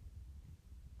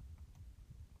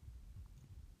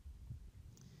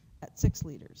at 6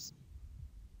 liters.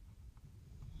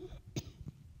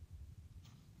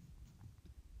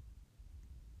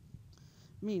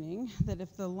 Meaning that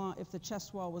if the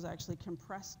chest wall was actually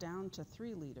compressed down to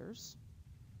 3 liters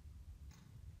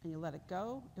and you let it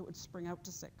go, it would spring out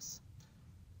to 6.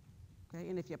 Okay,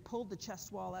 and if you pulled the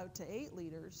chest wall out to 8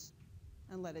 liters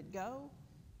and let it go,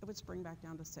 it would spring back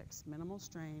down to 6. Minimal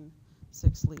strain,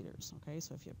 6 liters. Okay,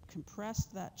 so if you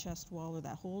compressed that chest wall or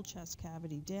that whole chest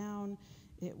cavity down,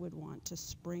 it would want to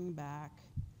spring back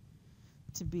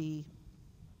to be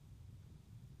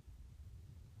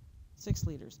 6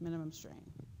 liters, minimum strain.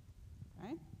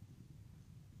 Okay?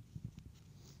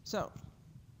 So,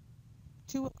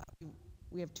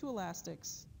 we have 2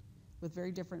 elastics with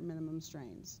very different minimum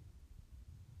strains.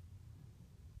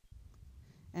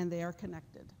 And they are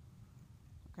connected.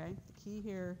 Okay? The key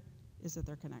here is that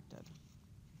they're connected.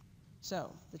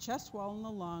 So, the chest wall and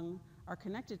the lung are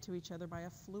connected to each other by a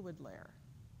fluid layer.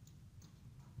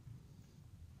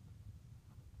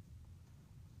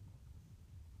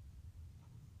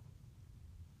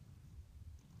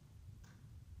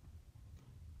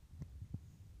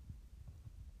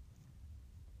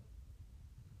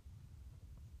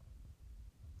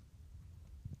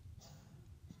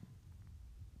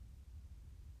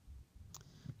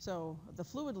 So the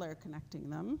fluid layer connecting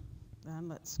them, then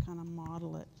let's kind of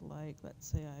model it like, let's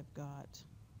say I've got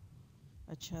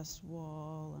a chest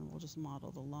wall, and we'll just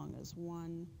model the lung as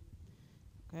one.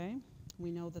 Okay, we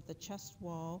know that the chest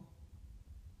wall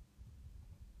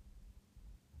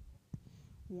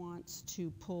wants to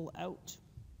pull out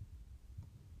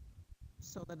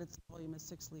so that its volume is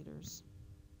 6 liters,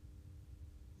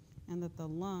 and that the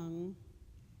lung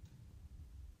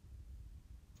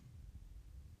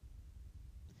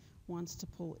wants to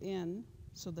pull in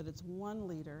so that it's 1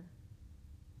 liter.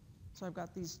 So I've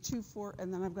got these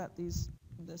and then I've got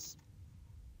this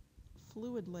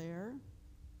fluid layer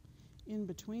in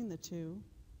between the two.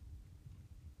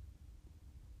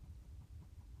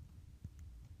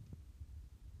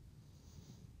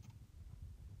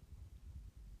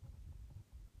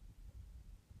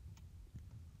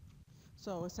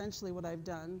 So essentially what I've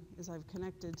done is I've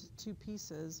connected 2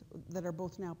 pieces that are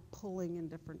both now pulling in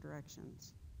different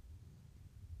directions.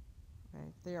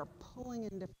 Okay? They are pulling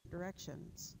in different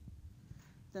directions.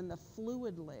 Then the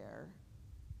fluid layer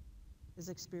is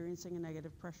experiencing a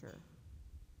negative pressure.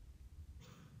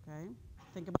 Okay?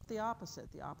 Think about the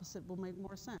opposite. The opposite will make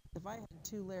more sense. If I had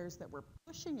 2 layers that were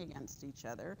pushing against each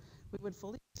other, we would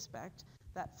fully expect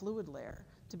that fluid layer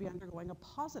to be undergoing a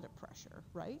positive pressure,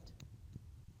 right?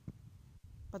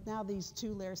 But now these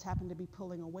 2 layers happen to be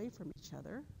pulling away from each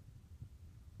other,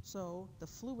 so the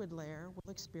fluid layer will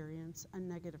experience a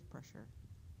negative pressure.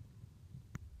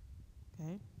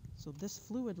 Okay, so this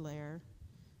fluid layer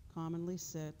commonly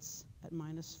sits at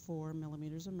 -4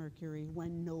 millimeters of mercury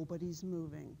when nobody's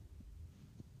moving.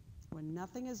 When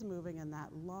nothing is moving and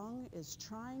that lung is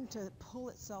trying to pull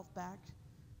itself back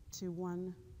to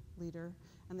 1 liter,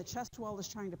 and the chest wall is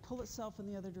trying to pull itself in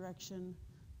the other direction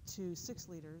to 6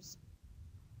 liters,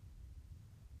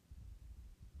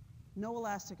 no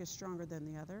elastic is stronger than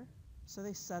the other, so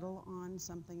they settle on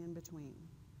something in between.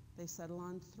 They settle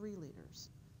on 3 liters.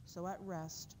 So at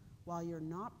rest, while you're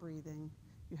not breathing,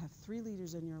 you have 3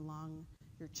 liters in your lung,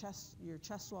 your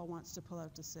chest wall wants to pull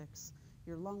out to 6,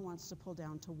 your lung wants to pull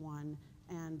down to 1,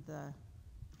 and the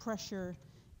pressure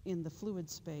in the fluid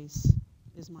space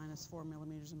is -4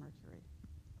 millimeters of mercury.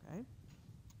 Okay?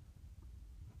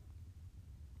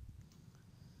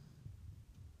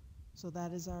 So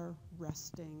that is our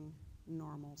resting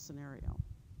normal scenario.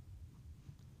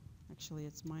 Actually,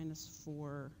 it's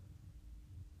 -4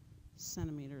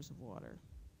 centimeters of water.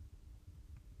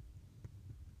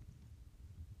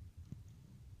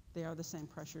 They are the same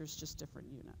pressures, just different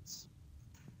units.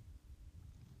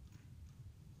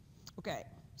 Okay,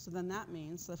 so then that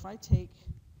means that if I take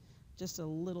just a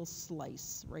little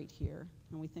slice right here,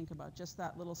 and we think about just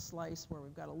that little slice where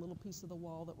we've got a little piece of the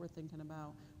wall that we're thinking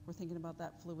about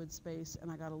that fluid space,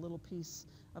 and I got a little piece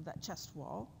of that chest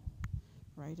wall,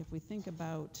 right? If we think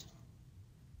about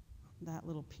that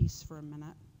little piece for a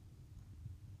minute,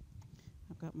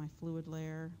 I've got my fluid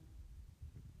layer,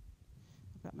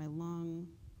 I've got my lung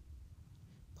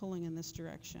pulling in this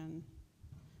direction,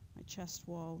 my chest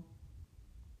wall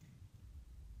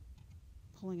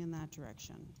pulling in that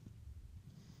direction,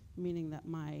 meaning that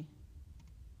my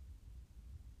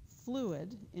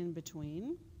fluid in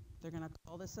between, they're going to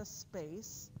call this a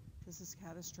space. This is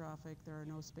catastrophic. There are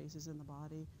no spaces in the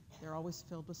body. They're always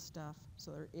filled with stuff.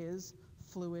 So there is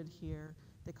fluid here.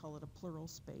 They call it a pleural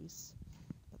space.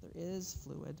 But there is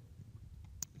fluid.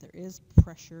 There is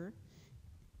pressure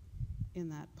in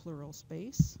that pleural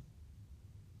space.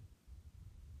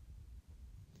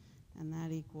 And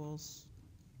that equals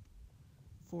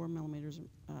 4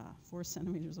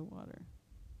 centimeters of water.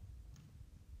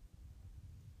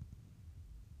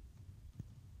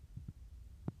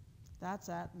 That's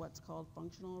at what's called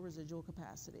functional residual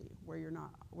capacity, where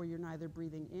you're neither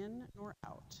breathing in nor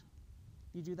out.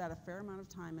 You do that a fair amount of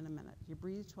time in a minute. You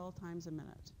breathe 12 times a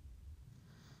minute.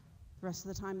 The rest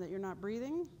of the time that you're not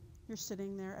breathing, you're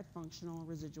sitting there at functional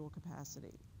residual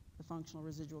capacity. The functional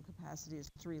residual capacity is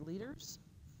 3 liters,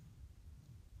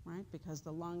 right? Because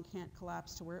the lung can't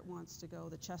collapse to where it wants to go.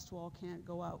 The chest wall can't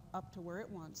go up to where it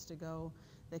wants to go.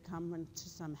 They come into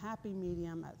some happy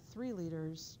medium at 3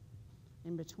 liters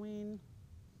in between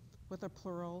with a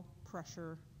pleural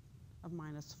pressure of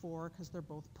 -4 because they're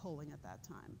both pulling at that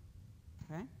time.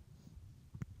 Okay?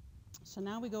 So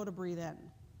now we go to breathe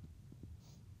in.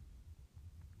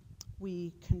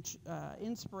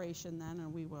 Inspiration then,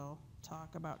 and we will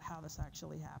talk about how this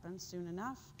actually happens soon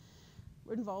enough,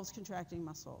 involves contracting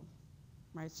muscle,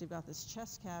 right? So you've got this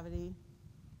chest cavity,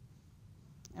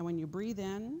 and when you breathe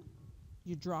in,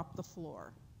 you drop the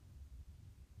floor.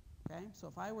 Okay? So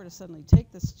if I were to suddenly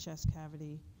take this chest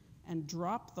cavity and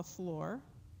drop the floor,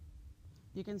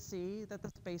 you can see that the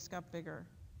space got bigger.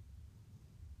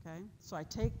 Okay, so I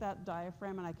take that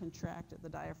diaphragm and I contract it. The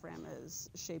diaphragm is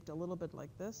shaped a little bit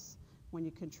like this. When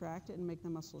you contract it and make the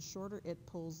muscle shorter, it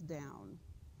pulls down.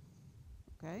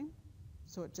 Okay,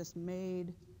 so it just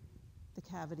made the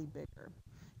cavity bigger.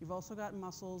 You've also got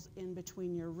muscles in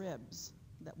between your ribs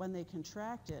that when they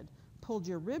contracted, pulled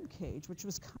your rib cage, which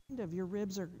was kind of, your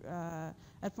ribs are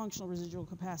at functional residual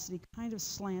capacity, kind of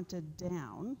slanted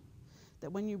down,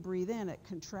 that when you breathe in, it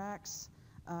contracts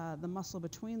the muscle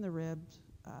between the ribs,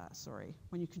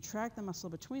 when you contract the muscle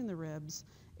between the ribs,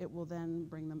 it will then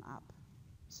bring them up.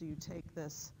 So you take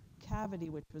this cavity,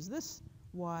 which was this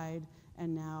wide,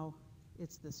 and now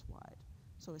it's this wide.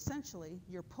 So essentially,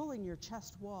 you're pulling your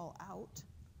chest wall out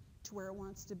to where it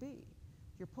wants to be.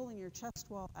 You're pulling your chest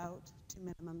wall out to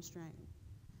minimum strain.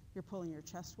 You're pulling your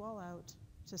chest wall out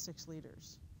to 6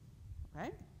 liters. Okay?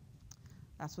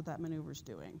 That's what that maneuver's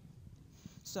doing.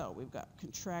 So we've got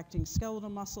contracting skeletal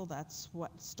muscle. That's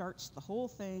what starts the whole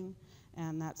thing.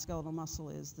 And that skeletal muscle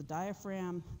is the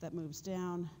diaphragm that moves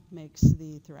down, makes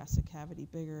the thoracic cavity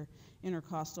bigger.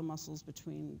 Intercostal muscles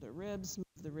between the ribs move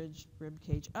the rib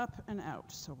cage up and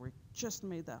out. So we just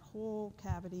made that whole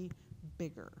cavity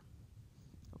bigger.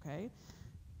 Okay?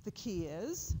 The key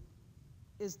is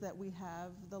that we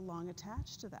have the lung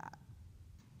attached to that.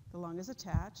 The lung is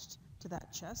attached to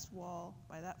that chest wall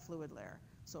by that fluid layer.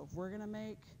 So if we're going to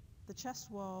make the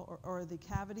chest wall or the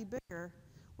cavity bigger,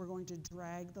 we're going to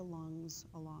drag the lungs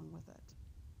along with it,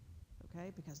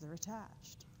 okay, because they're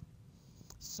attached.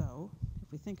 So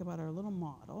if we think about our little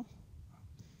model,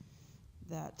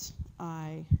 that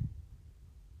I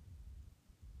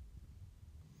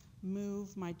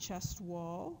move my chest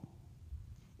wall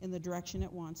in the direction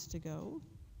it wants to go.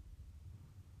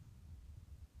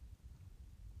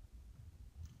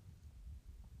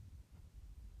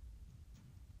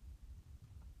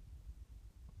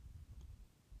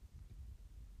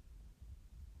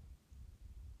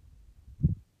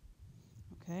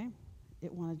 Okay,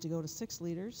 it wanted to go to 6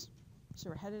 liters, so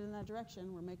we're headed in that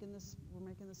direction. We're making this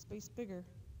space bigger,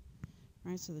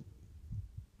 right? So the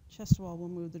chest wall will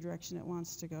move the direction it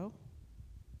wants to go.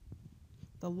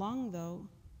 The lung, though,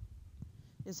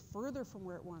 is further from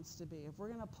where it wants to be. If we're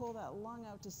going to pull that lung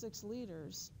out to 6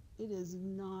 liters, it is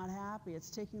not happy.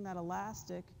 It's taking that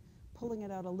elastic, pulling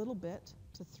it out a little bit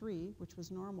to 3, which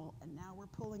was normal, and now we're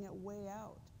pulling it way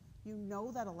out. You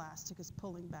know that elastic is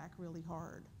pulling back really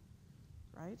hard,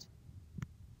 right?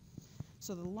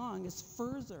 So the lung is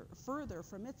further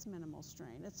from its minimal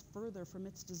strain. It's further from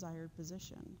its desired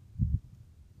position.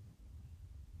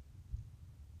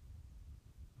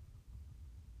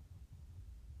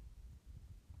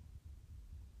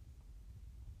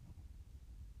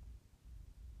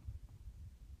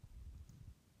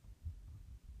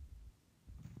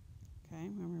 Okay,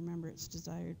 and remember its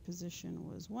desired position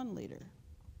was 1 liter.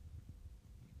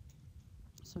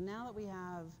 So now that we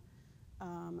have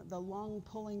the lung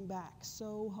pulling back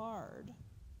so hard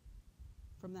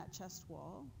from that chest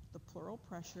wall, the pleural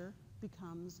pressure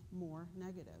becomes more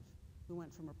negative. We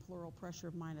went from a pleural pressure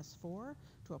of -4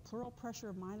 to a pleural pressure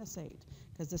of -8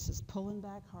 because this is pulling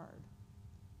back hard.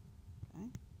 Okay?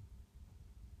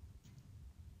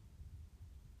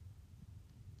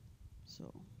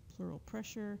 So pleural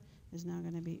pressure is now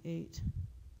going to be 8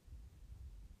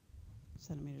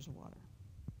 centimeters of water.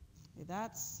 Okay,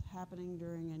 that's happening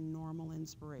during a normal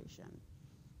inspiration.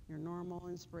 Your normal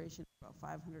inspiration is about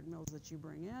 500 mils that you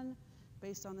bring in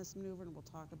based on this maneuver, and we'll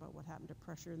talk about what happened to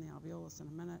pressure in the alveolus in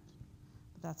a minute.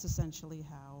 But that's essentially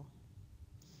how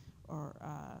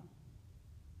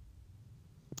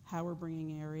we're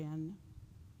bringing air in,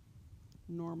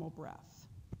 normal breath.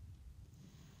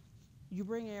 You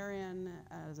bring air in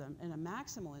in a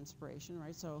maximal inspiration,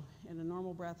 right? So in a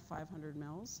normal breath, 500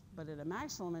 mils. But at a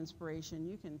maximum inspiration,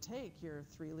 you can take your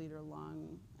 3-liter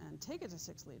lung and take it to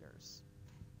 6 liters.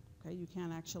 Okay, you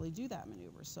can't actually do that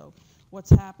maneuver. So what's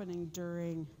happening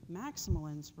during maximal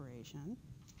inspiration,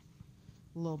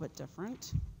 a little bit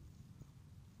different.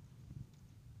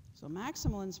 So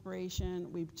maximal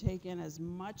inspiration, we take in as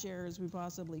much air as we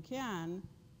possibly can,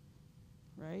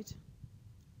 right?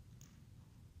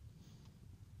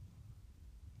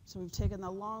 So we've taken the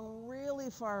lung really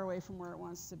far away from where it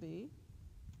wants to be.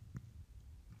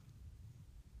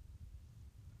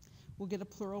 We'll get a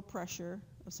pleural pressure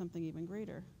of something even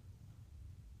greater.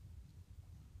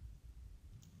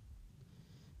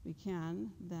 We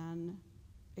can then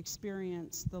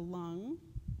experience the lung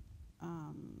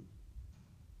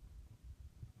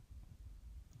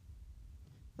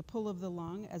the pull of the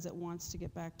lung as it wants to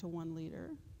get back to 1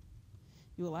 liter.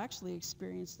 You will actually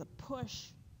experience a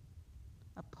push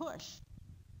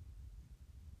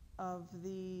of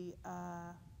the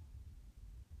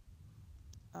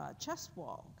chest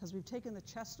wall, because we've taken the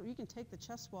chest, you can take the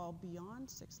chest wall beyond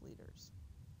 6 liters.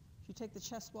 If you take the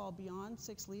chest wall beyond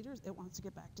 6 liters, it wants to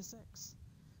get back to 6.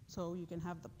 So you can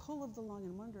have the pull of the lung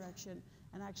in one direction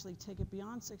and actually take it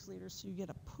beyond 6 liters, so you get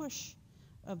a push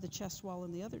of the chest wall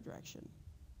in the other direction.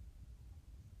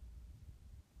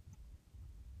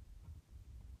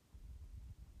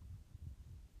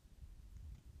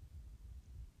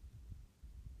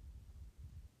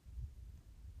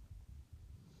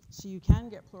 So you can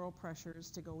get pleural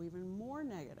pressures to go even more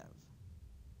negative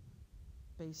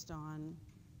based on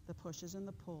the pushes and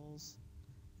the pulls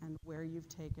and where you've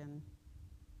taken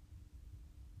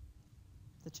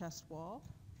the chest wall.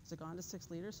 Has it gone to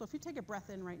 6 liters? So if you take a breath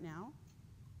in right now,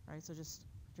 right, so just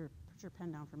put your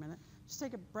pen down for a minute. Just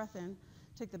take a breath in.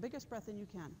 Take the biggest breath in you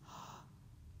can.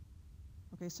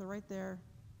 Okay, so right there.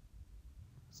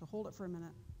 So hold it for a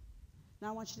minute. Now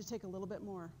I want you to take a little bit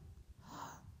more.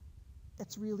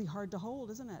 It's really hard to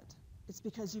hold, isn't it? It's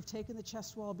because you've taken the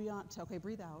chest wall beyond. Okay,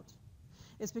 breathe out.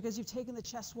 It's because you've taken the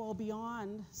chest wall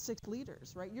beyond 6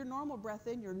 liters, right? Your normal breath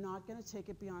in, you're not going to take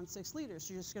it beyond 6 liters.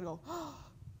 So you're just going to go,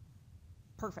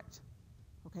 perfect,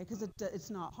 okay? Because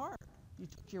it's not hard. You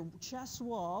took your chest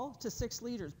wall to 6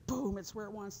 liters. Boom, it's where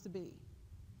it wants to be,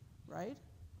 right?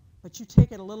 But you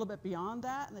take it a little bit beyond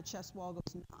that, and the chest wall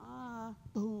goes,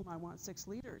 boom, I want 6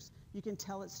 liters. You can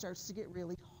tell it starts to get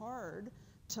really hard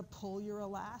to pull your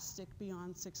elastic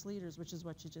beyond 6 liters, which is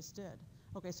what you just did.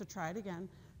 Okay, so try it again.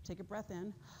 Take a breath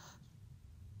in.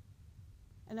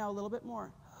 And now a little bit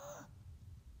more.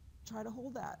 Try to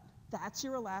hold that. That's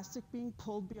your elastic being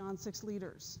pulled beyond 6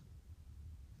 liters.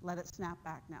 Let it snap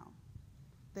back now.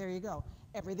 There you go.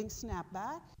 Everything snapped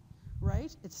back,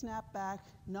 right? It snapped back,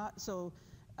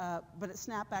 but it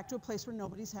snapped back to a place where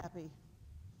nobody's happy.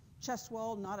 Chest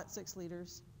wall, not at 6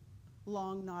 liters.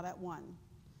 Lung, not at 1.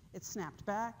 It snapped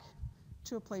back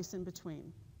to a place in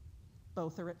between.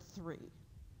 Both are at 3,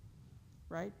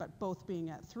 right? But both being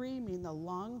at 3 mean the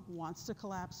lung wants to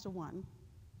collapse to 1.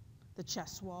 The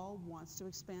chest wall wants to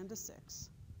expand to 6,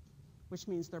 which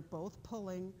means they're both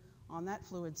pulling on that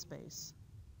fluid space.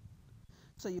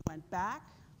 So you went back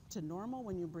to normal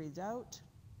when you breathed out,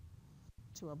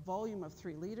 to a volume of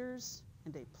 3 liters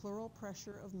and a pleural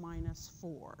pressure of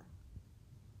 -4,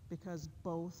 because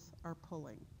both are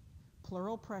pulling.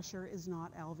 Pleural pressure is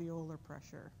not alveolar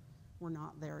pressure. We're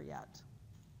not there yet.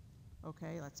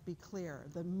 Okay, let's be clear.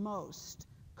 The most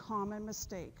common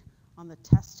mistake on the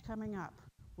test coming up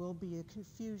will be a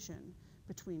confusion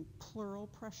between pleural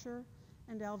pressure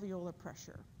and alveolar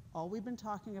pressure. All we've been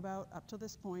talking about up to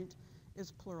this point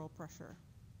is pleural pressure.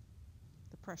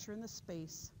 The pressure in the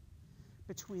space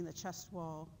between the chest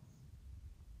wall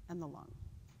and the lung.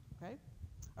 Okay?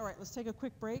 All right, let's take a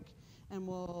quick break, and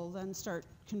we'll then start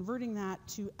converting that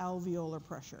to alveolar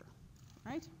pressure,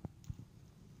 right?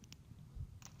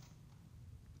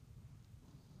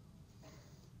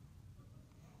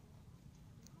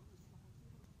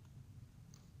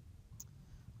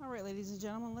 All right, ladies and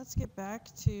gentlemen, let's get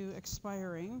back to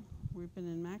expiring. We've been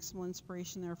in maximal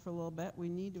inspiration there for a little bit. We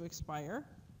need to expire.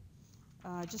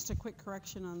 Just a quick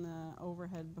correction on the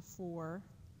overhead before.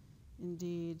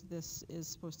 Indeed, this is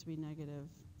supposed to be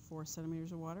 -4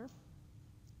 centimeters of water.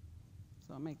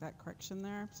 So I'll make that correction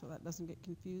there so that doesn't get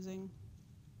confusing.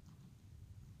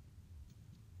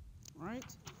 All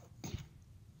right.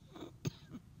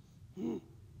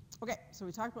 Okay, so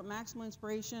we talked about maximal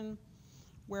inspiration,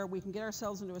 where we can get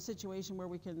ourselves into a situation where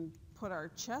we can put our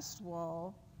chest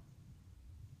wall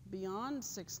beyond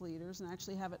 6 liters and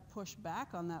actually have it push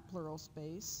back on that pleural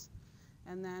space.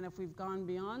 And then if we've gone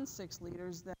beyond 6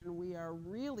 liters, then we are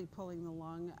really pulling the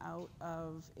lung out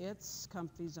of its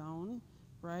comfy zone,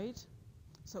 right?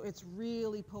 So it's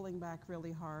really pulling back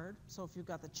really hard. So if you've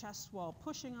got the chest wall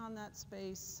pushing on that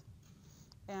space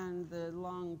and the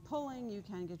lung pulling, you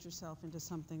can get yourself into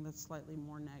something that's slightly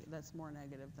more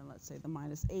negative than, let's say, the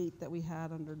 -8 that we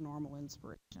had under normal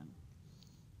inspiration.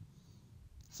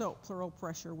 So pleural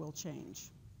pressure will change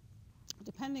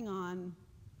depending on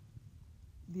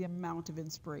the amount of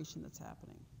inspiration that's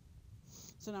happening.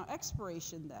 So now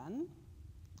expiration then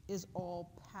is all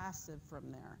passive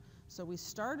from there. So we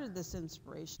started this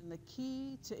inspiration. The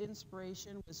key to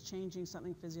inspiration was changing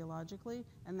something physiologically,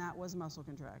 and that was muscle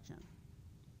contraction,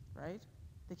 right?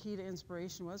 The key to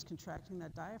inspiration was contracting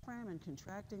that diaphragm and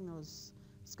contracting those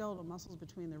skeletal muscles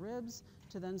between the ribs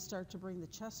to then start to bring the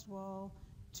chest wall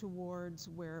towards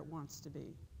where it wants to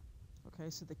be. Okay,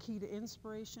 so the key to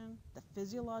inspiration, the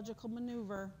physiological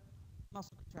maneuver,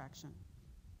 muscle contraction.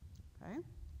 Okay?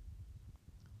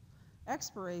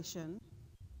 Expiration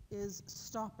is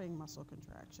stopping muscle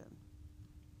contraction.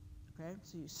 Okay,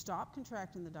 so you stop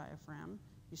contracting the diaphragm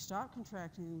You stop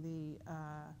contracting the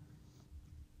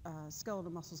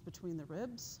skeletal muscles between the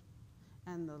ribs,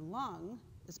 and the lung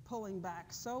is pulling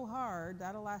back so hard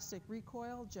that elastic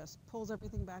recoil just pulls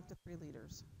everything back to 3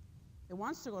 liters. It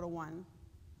wants to go to 1,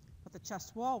 but the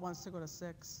chest wall wants to go to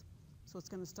 6, so it's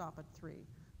going to stop at 3.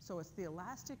 So it's the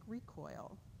elastic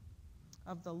recoil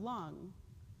of the lung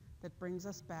that brings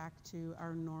us back to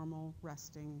our normal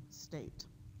resting state.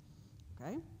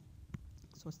 Okay?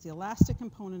 So it's the elastic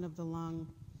component of the lung.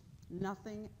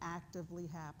 Nothing actively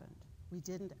happened. We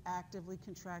didn't actively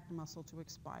contract muscle to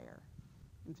expire.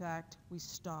 In fact, we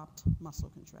stopped muscle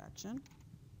contraction.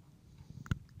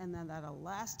 And then that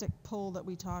elastic pull that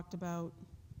we talked about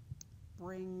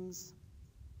brings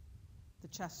the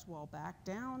chest wall back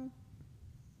down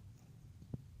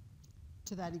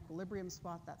to that equilibrium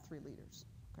spot, that 3 liters.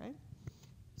 Okay?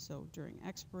 So during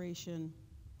expiration,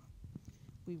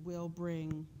 we will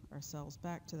bring ourselves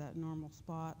back to that normal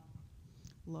spot.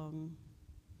 Lung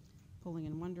pulling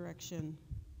in one direction,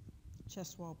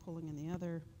 chest wall pulling in the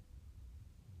other,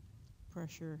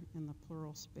 pressure in the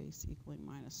pleural space equaling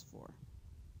 -4.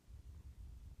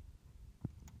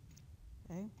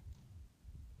 Okay?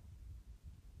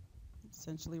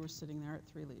 Essentially, we're sitting there at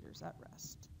 3 liters at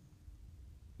rest.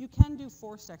 You can do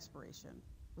forced expiration,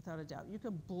 without a doubt. You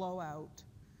can blow out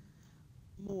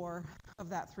more of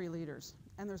that 3 liters.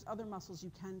 And there's other muscles you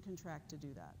can contract to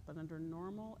do that. But under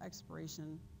normal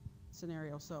expiration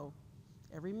scenario, so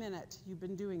every minute you've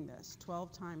been doing this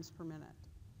 12 times per minute.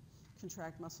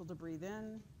 Contract muscle to breathe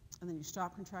in, and then you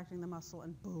stop contracting the muscle,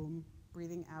 and boom,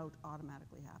 breathing out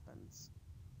automatically happens.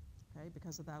 Okay,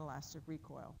 because of that elastic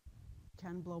recoil. You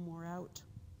can blow more out,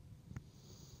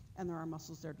 and there are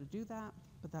muscles there to do that,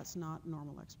 but that's not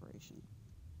normal expiration.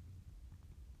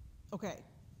 Okay,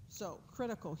 so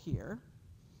critical here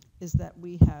is that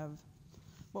we have,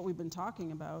 what we've been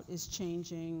talking about is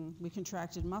changing, we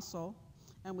contracted muscle,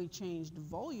 and we changed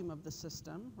volume of the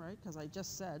system, right? Because I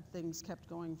just said things kept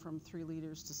going from 3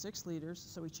 liters to 6 liters,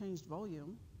 so we changed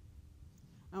volume.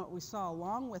 And what we saw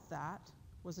along with that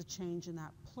was a change in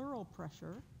that pleural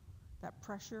pressure, that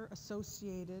pressure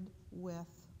associated with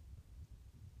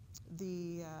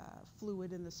the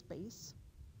fluid in the space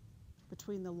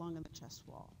between the lung and the chest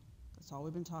wall. That's all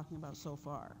we've been talking about so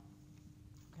far.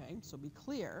 Okay, so be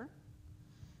clear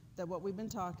that what we've been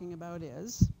talking about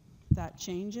is that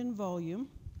change in volume.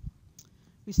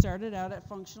 We started out at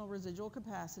functional residual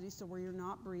capacity, so where you're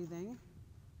not breathing,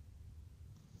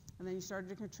 and then you started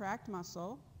to contract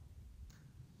muscle,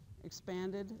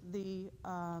 expanded the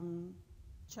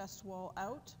chest wall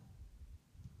out,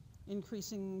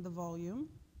 increasing the volume,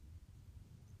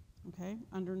 okay,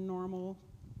 under normal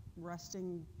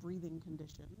resting breathing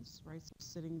conditions, right, so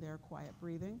sitting there, quiet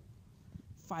breathing.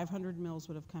 500 mils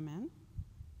would have come in.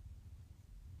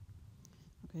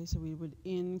 Okay, so we would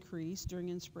increase, during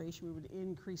inspiration, we would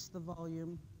increase the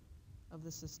volume of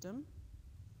the system.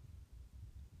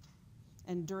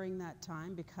 And during that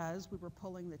time, because we were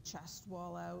pulling the chest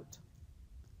wall out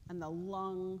and the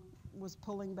lung was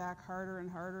pulling back harder and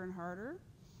harder and harder,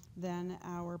 then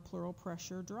our pleural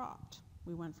pressure dropped.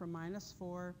 We went from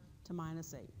 -4 to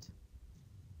 -8.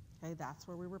 Okay, that's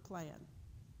where we were playing.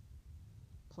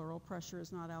 Pleural pressure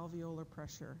is not alveolar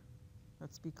pressure.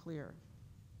 Let's be clear.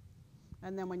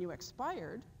 And then when you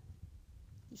expired,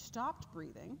 you stopped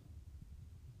breathing.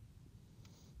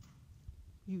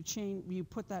 You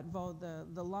put that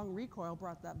the lung recoil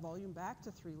brought that volume back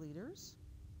to 3 liters,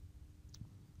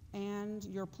 and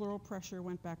your pleural pressure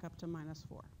went back up to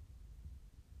 -4.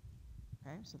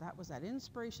 Okay, so that was that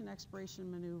inspiration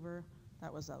expiration maneuver.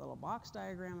 That was that little box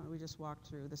diagram that we just walked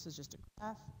through. This is just a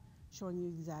graph showing you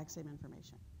the exact same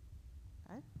information.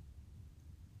 Okay?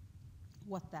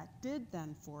 What that did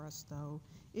then for us, though,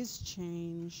 is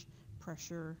change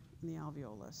pressure in the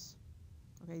alveolus.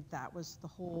 Okay, that was the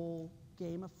whole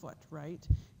game afoot, right?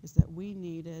 Is that we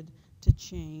needed to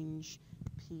change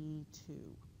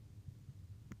P2.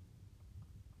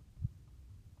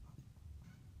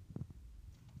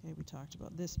 Okay, we talked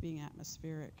about this being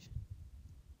atmospheric,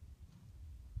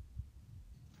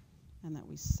 and that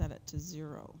we set it to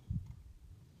 0,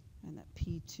 and that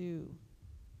P2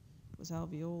 was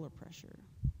alveolar pressure.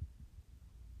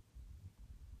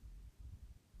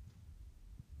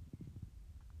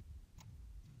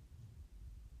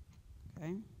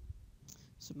 Okay,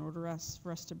 so in order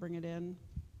for us to bring it in,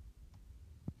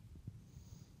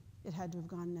 it had to have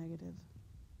gone negative.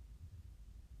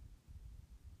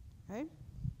 Okay,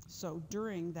 so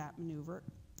during that maneuver,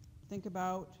 think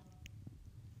about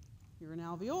you're an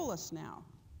alveolus now,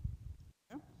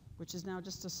 okay, which is now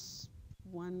just a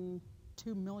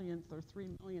 1/2 millionth or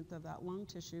 3 millionth of that lung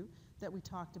tissue that we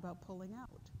talked about pulling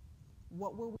out.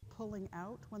 what were we pulling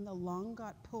out when the lung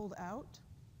got pulled out?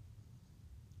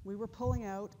 We were pulling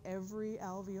out every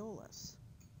alveolus.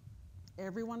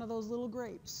 Every one of those little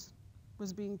grapes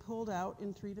was being pulled out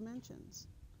in 3 dimensions,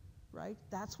 right?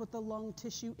 That's what the lung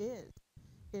tissue is.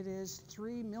 It is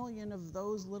 3 million of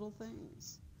those little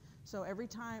things. So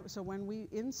when we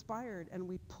inspired and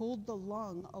we pulled the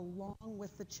lung along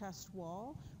with the chest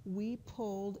wall, we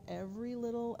pulled every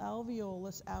little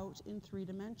alveolus out in 3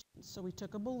 dimensions. So we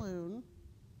took a balloon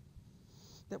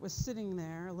that was sitting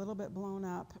there, a little bit blown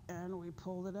up, and we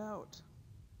pulled it out.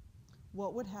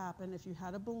 What would happen if you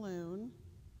had a balloon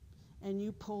and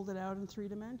you pulled it out in 3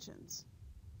 dimensions?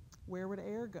 Where would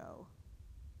air go?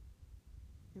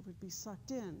 It would be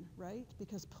sucked in, right?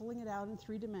 Because pulling it out in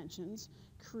 3 dimensions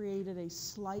created a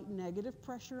slight negative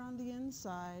pressure on the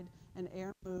inside, and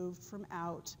air moved from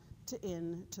out to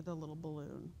in to the little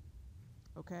balloon,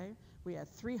 okay? We had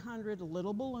 300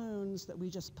 little balloons that we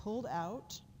just pulled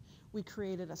out. We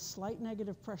created a slight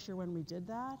negative pressure when we did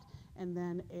that, and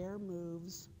then air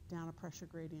moves down a pressure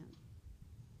gradient,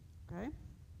 okay?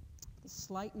 The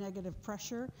slight negative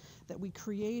pressure that we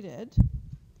created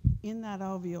in that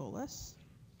alveolus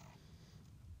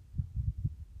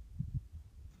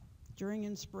during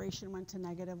inspiration went to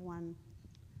 -1.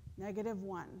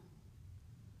 -1.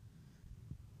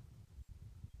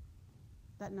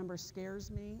 That number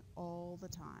scares me all the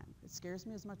time. It scares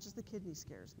me as much as the kidney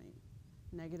scares me.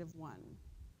 -1.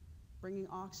 Bringing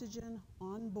oxygen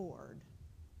on board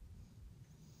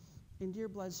into your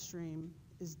bloodstream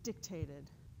is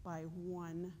dictated by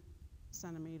 1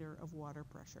 centimeter of water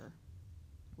pressure,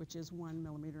 which is 1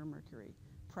 millimeter of mercury.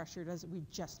 We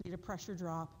just need a pressure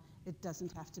drop. It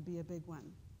doesn't have to be a big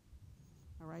one.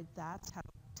 All right, that's how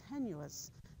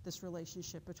tenuous this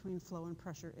relationship between flow and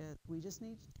pressure is. We just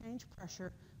need to change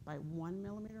pressure by 1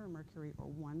 millimeter of mercury or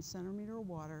 1 centimeter of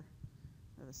water.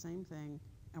 They're the same thing,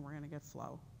 and we're going to get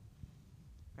flow.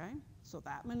 Okay, so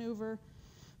that maneuver,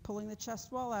 pulling the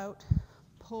chest wall out,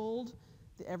 pulled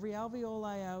every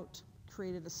alveoli out,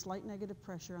 created a slight negative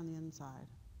pressure on the inside.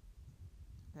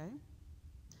 Okay,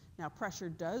 now pressure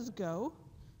does go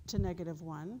to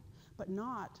 -1, but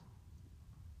not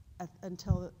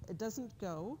until it doesn't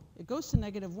go. It goes to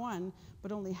 -1,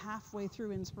 but only halfway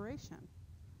through inspiration,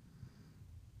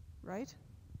 right?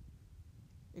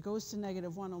 It goes to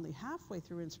 -1 only halfway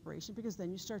through inspiration, because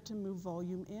then you start to move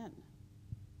volume in,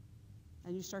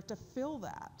 and you start to fill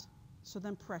that. So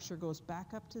then pressure goes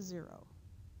back up to 0.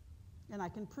 And I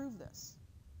can prove this.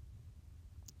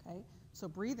 Okay, so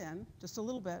breathe in just a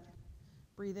little bit.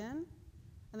 Breathe in,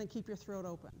 and then keep your throat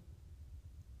open.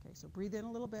 Okay, so breathe in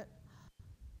a little bit.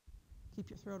 Keep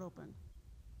your throat open.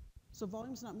 So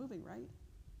volume's not moving, right?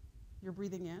 You're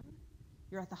breathing in.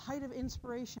 You're at the height of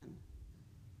inspiration,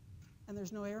 and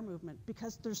there's no air movement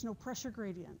because there's no pressure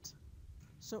gradient.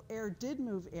 So air did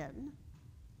move in.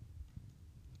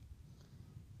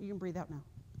 You can breathe out now.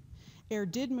 Air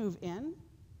did move in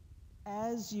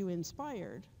as you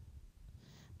inspired,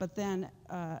 but then,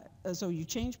 so you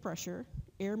change pressure,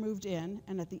 air moved in,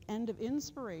 and at the end of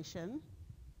inspiration,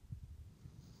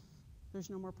 there's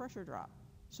no more pressure drop.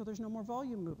 So there's no more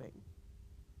volume moving.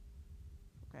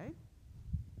 Okay?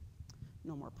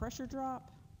 No more pressure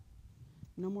drop,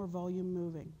 no more volume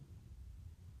moving.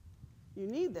 You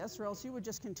need this, or else you would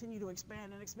just continue to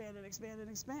expand and expand and expand and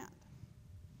expand,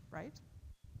 right?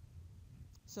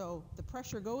 So the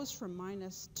pressure goes from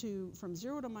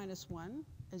 0 to -1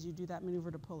 as you do that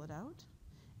maneuver to pull it out.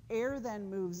 Air then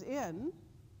moves in,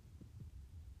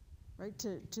 right,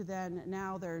 to then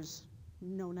now there's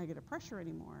no negative pressure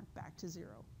anymore, back to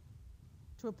 0,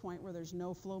 to a point where there's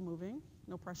no flow moving,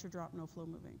 no pressure drop, no flow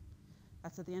moving.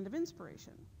 That's at the end of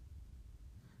inspiration,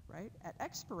 right? At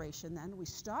expiration then, we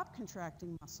stop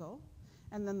contracting muscle,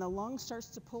 and then the lung starts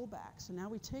to pull back. So now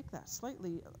we take that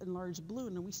slightly enlarged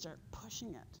balloon and we start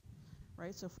pushing it,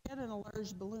 right? So if we had an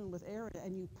enlarged balloon with air in it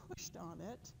and you pushed on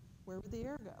it, where would the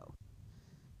air go?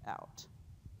 Out.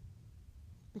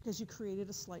 Because you created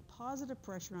a slight positive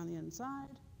pressure on the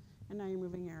inside, and now you're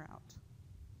moving air out.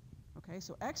 Okay,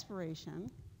 so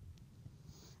expiration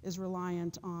is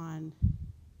reliant on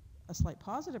a slight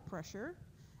positive pressure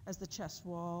as the chest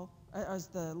wall, as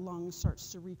the lung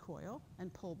starts to recoil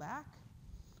and pull back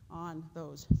on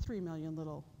those 3 million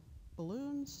little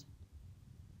balloons,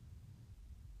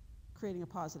 creating a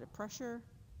positive pressure,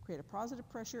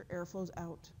 air flows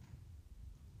out.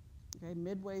 Okay,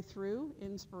 midway through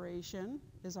inspiration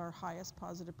is our highest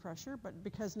positive pressure, but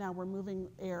because now we're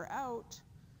moving air out,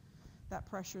 that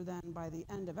pressure then by the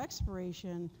end of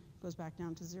expiration goes back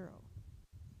down to 0.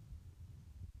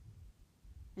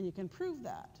 And you can prove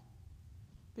that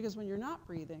because when you're not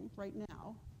breathing right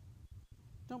now,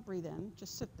 Don't breathe in,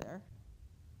 just sit there.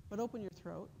 But open your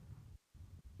throat.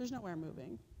 There's no air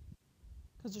moving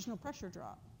because there's no pressure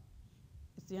drop.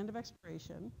 It's the end of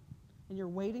expiration, and you're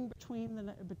waiting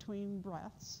between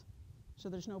breaths, so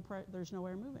there's no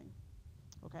air moving.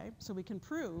 Okay, so we can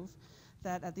prove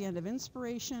that at the end of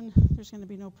inspiration, there's going to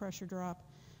be no pressure drop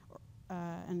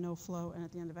and no flow, and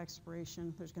at the end of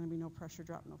expiration, there's going to be no pressure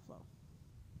drop, no flow.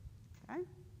 Okay?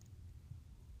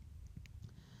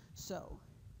 So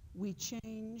we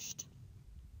changed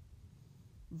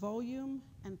volume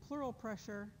and pleural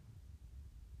pressure,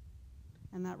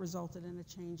 and that resulted in a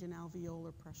change in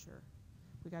alveolar pressure.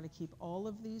 We got to keep all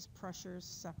of these pressures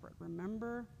separate.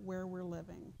 Remember where we're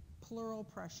living. Pleural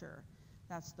pressure.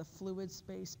 That's the fluid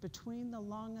space between the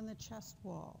lung and the chest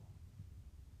wall.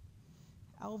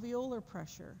 Alveolar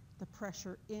pressure, the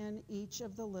pressure in each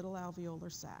of the little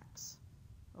alveolar sacs.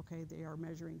 Okay, they are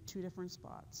measuring two different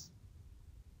spots.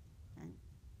 Okay?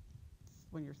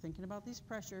 When you're thinking about these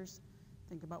pressures,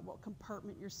 think about what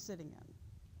compartment you're sitting in.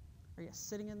 Are you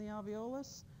sitting in the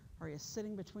alveolus? Are you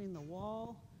sitting between the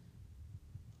wall,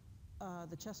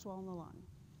 the chest wall, and the lung?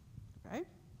 Okay?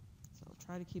 So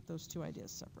try to keep those two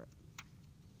ideas separate.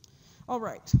 All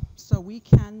right, so we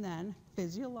can then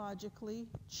physiologically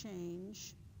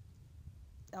change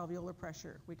alveolar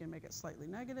pressure. We can make it slightly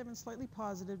negative and slightly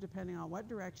positive depending on what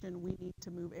direction we need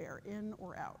to move air, in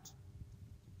or out.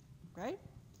 Okay?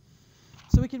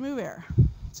 So we can move air.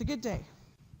 It's a good day.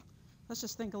 Let's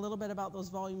just think a little bit about those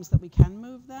volumes that we can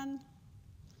move then,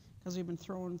 because we've been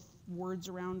throwing words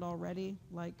around already,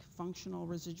 like functional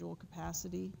residual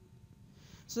capacity.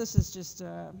 So this is just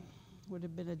would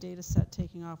have been a data set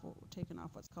taking off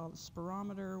what's called a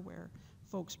spirometer, where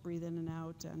folks breathe in and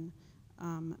out and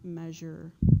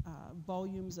measure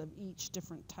volumes of each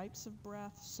different types of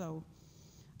breath. So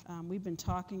we've been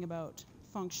talking about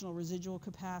functional residual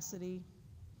capacity,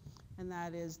 and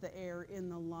that is the air in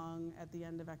the lung at the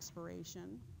end of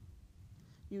expiration.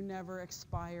 You never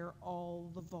expire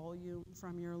all the volume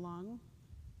from your lung.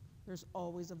 There's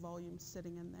always a volume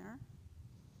sitting in there.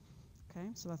 Okay,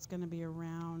 so that's going to be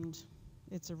around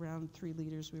 3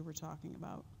 liters we were talking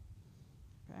about.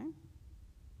 Okay.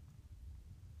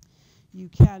 You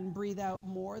can breathe out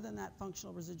more than that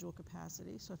functional residual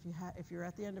capacity. So if you're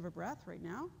at the end of a breath right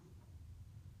now,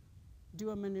 do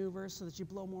a maneuver so that you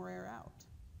blow more air out.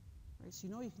 Right? So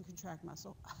you know you can contract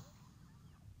muscle.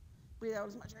 Breathe out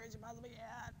as much air as you possibly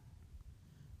can.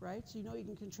 Right? So you know you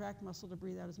can contract muscle to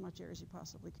breathe out as much air as you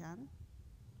possibly can.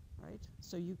 Right?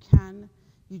 So you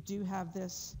do have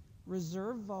this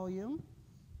reserve volume,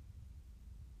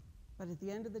 but at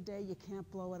the end of the day, you can't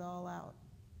blow it all out.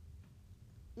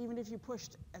 Even if you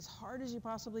pushed as hard as you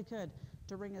possibly could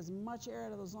to wring as much air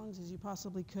out of those lungs as you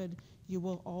possibly could, you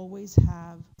will always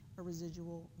have a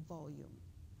residual volume.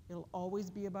 It'll always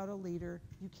be about 1 liter.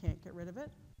 You can't get rid of it.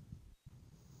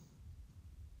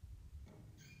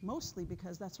 Mostly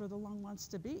because that's where the lung wants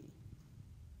to be.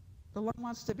 The lung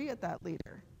wants to be at that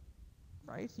liter,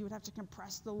 right? You would have to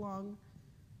compress the lung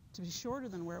to be shorter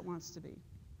than where it wants to be.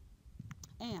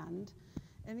 And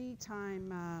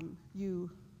anytime you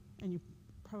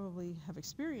probably have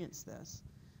experienced this,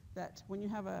 that when you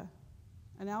have an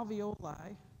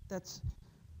alveoli that's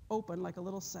open like a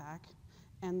little sac,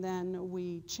 and then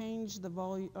we change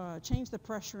the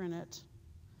pressure in it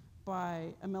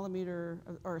by a millimeter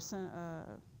or a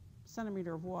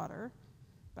centimeter of water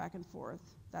back and forth,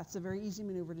 that's a very easy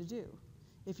maneuver to do.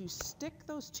 If you stick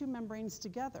those two membranes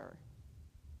together,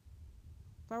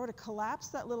 if I were to collapse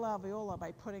that little alveola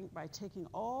by taking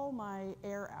all my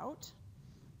air out,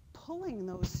 pulling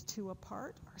those two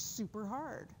apart are super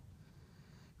hard,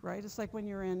 right? It's like when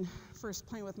you're first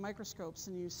playing with microscopes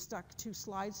and you stuck 2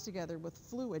 slides together with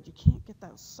fluid. You can't get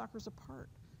those suckers apart,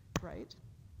 right?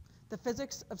 The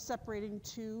physics of separating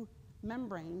 2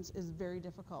 membranes is very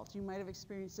difficult. You might have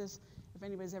experienced this if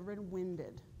anybody's ever been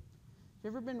winded. Have you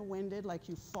ever been winded, like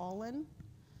you've fallen,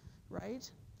 right?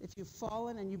 If you've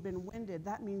fallen and you've been winded,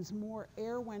 that means more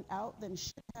air went out than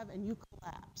should have, and you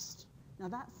collapsed. Now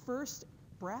that first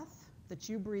breath that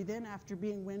you breathe in after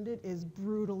being winded is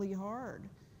brutally hard.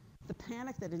 The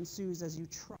panic that ensues as you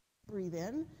try to breathe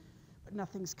in, but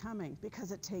nothing's coming,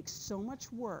 because it takes so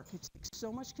much work, it takes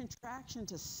so much contraction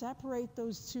to separate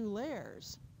those 2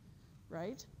 layers,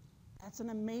 right? That's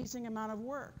an amazing amount of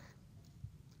work.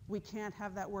 We can't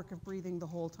have that work of breathing the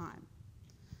whole time,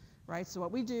 right? So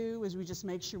what we do is we just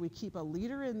make sure we keep 1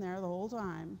 liter in there the whole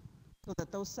time so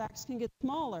that those sacs can get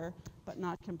smaller but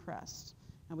not compressed,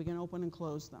 and we can open and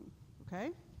close them,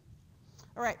 okay?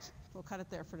 All right, we'll cut it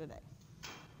there for today.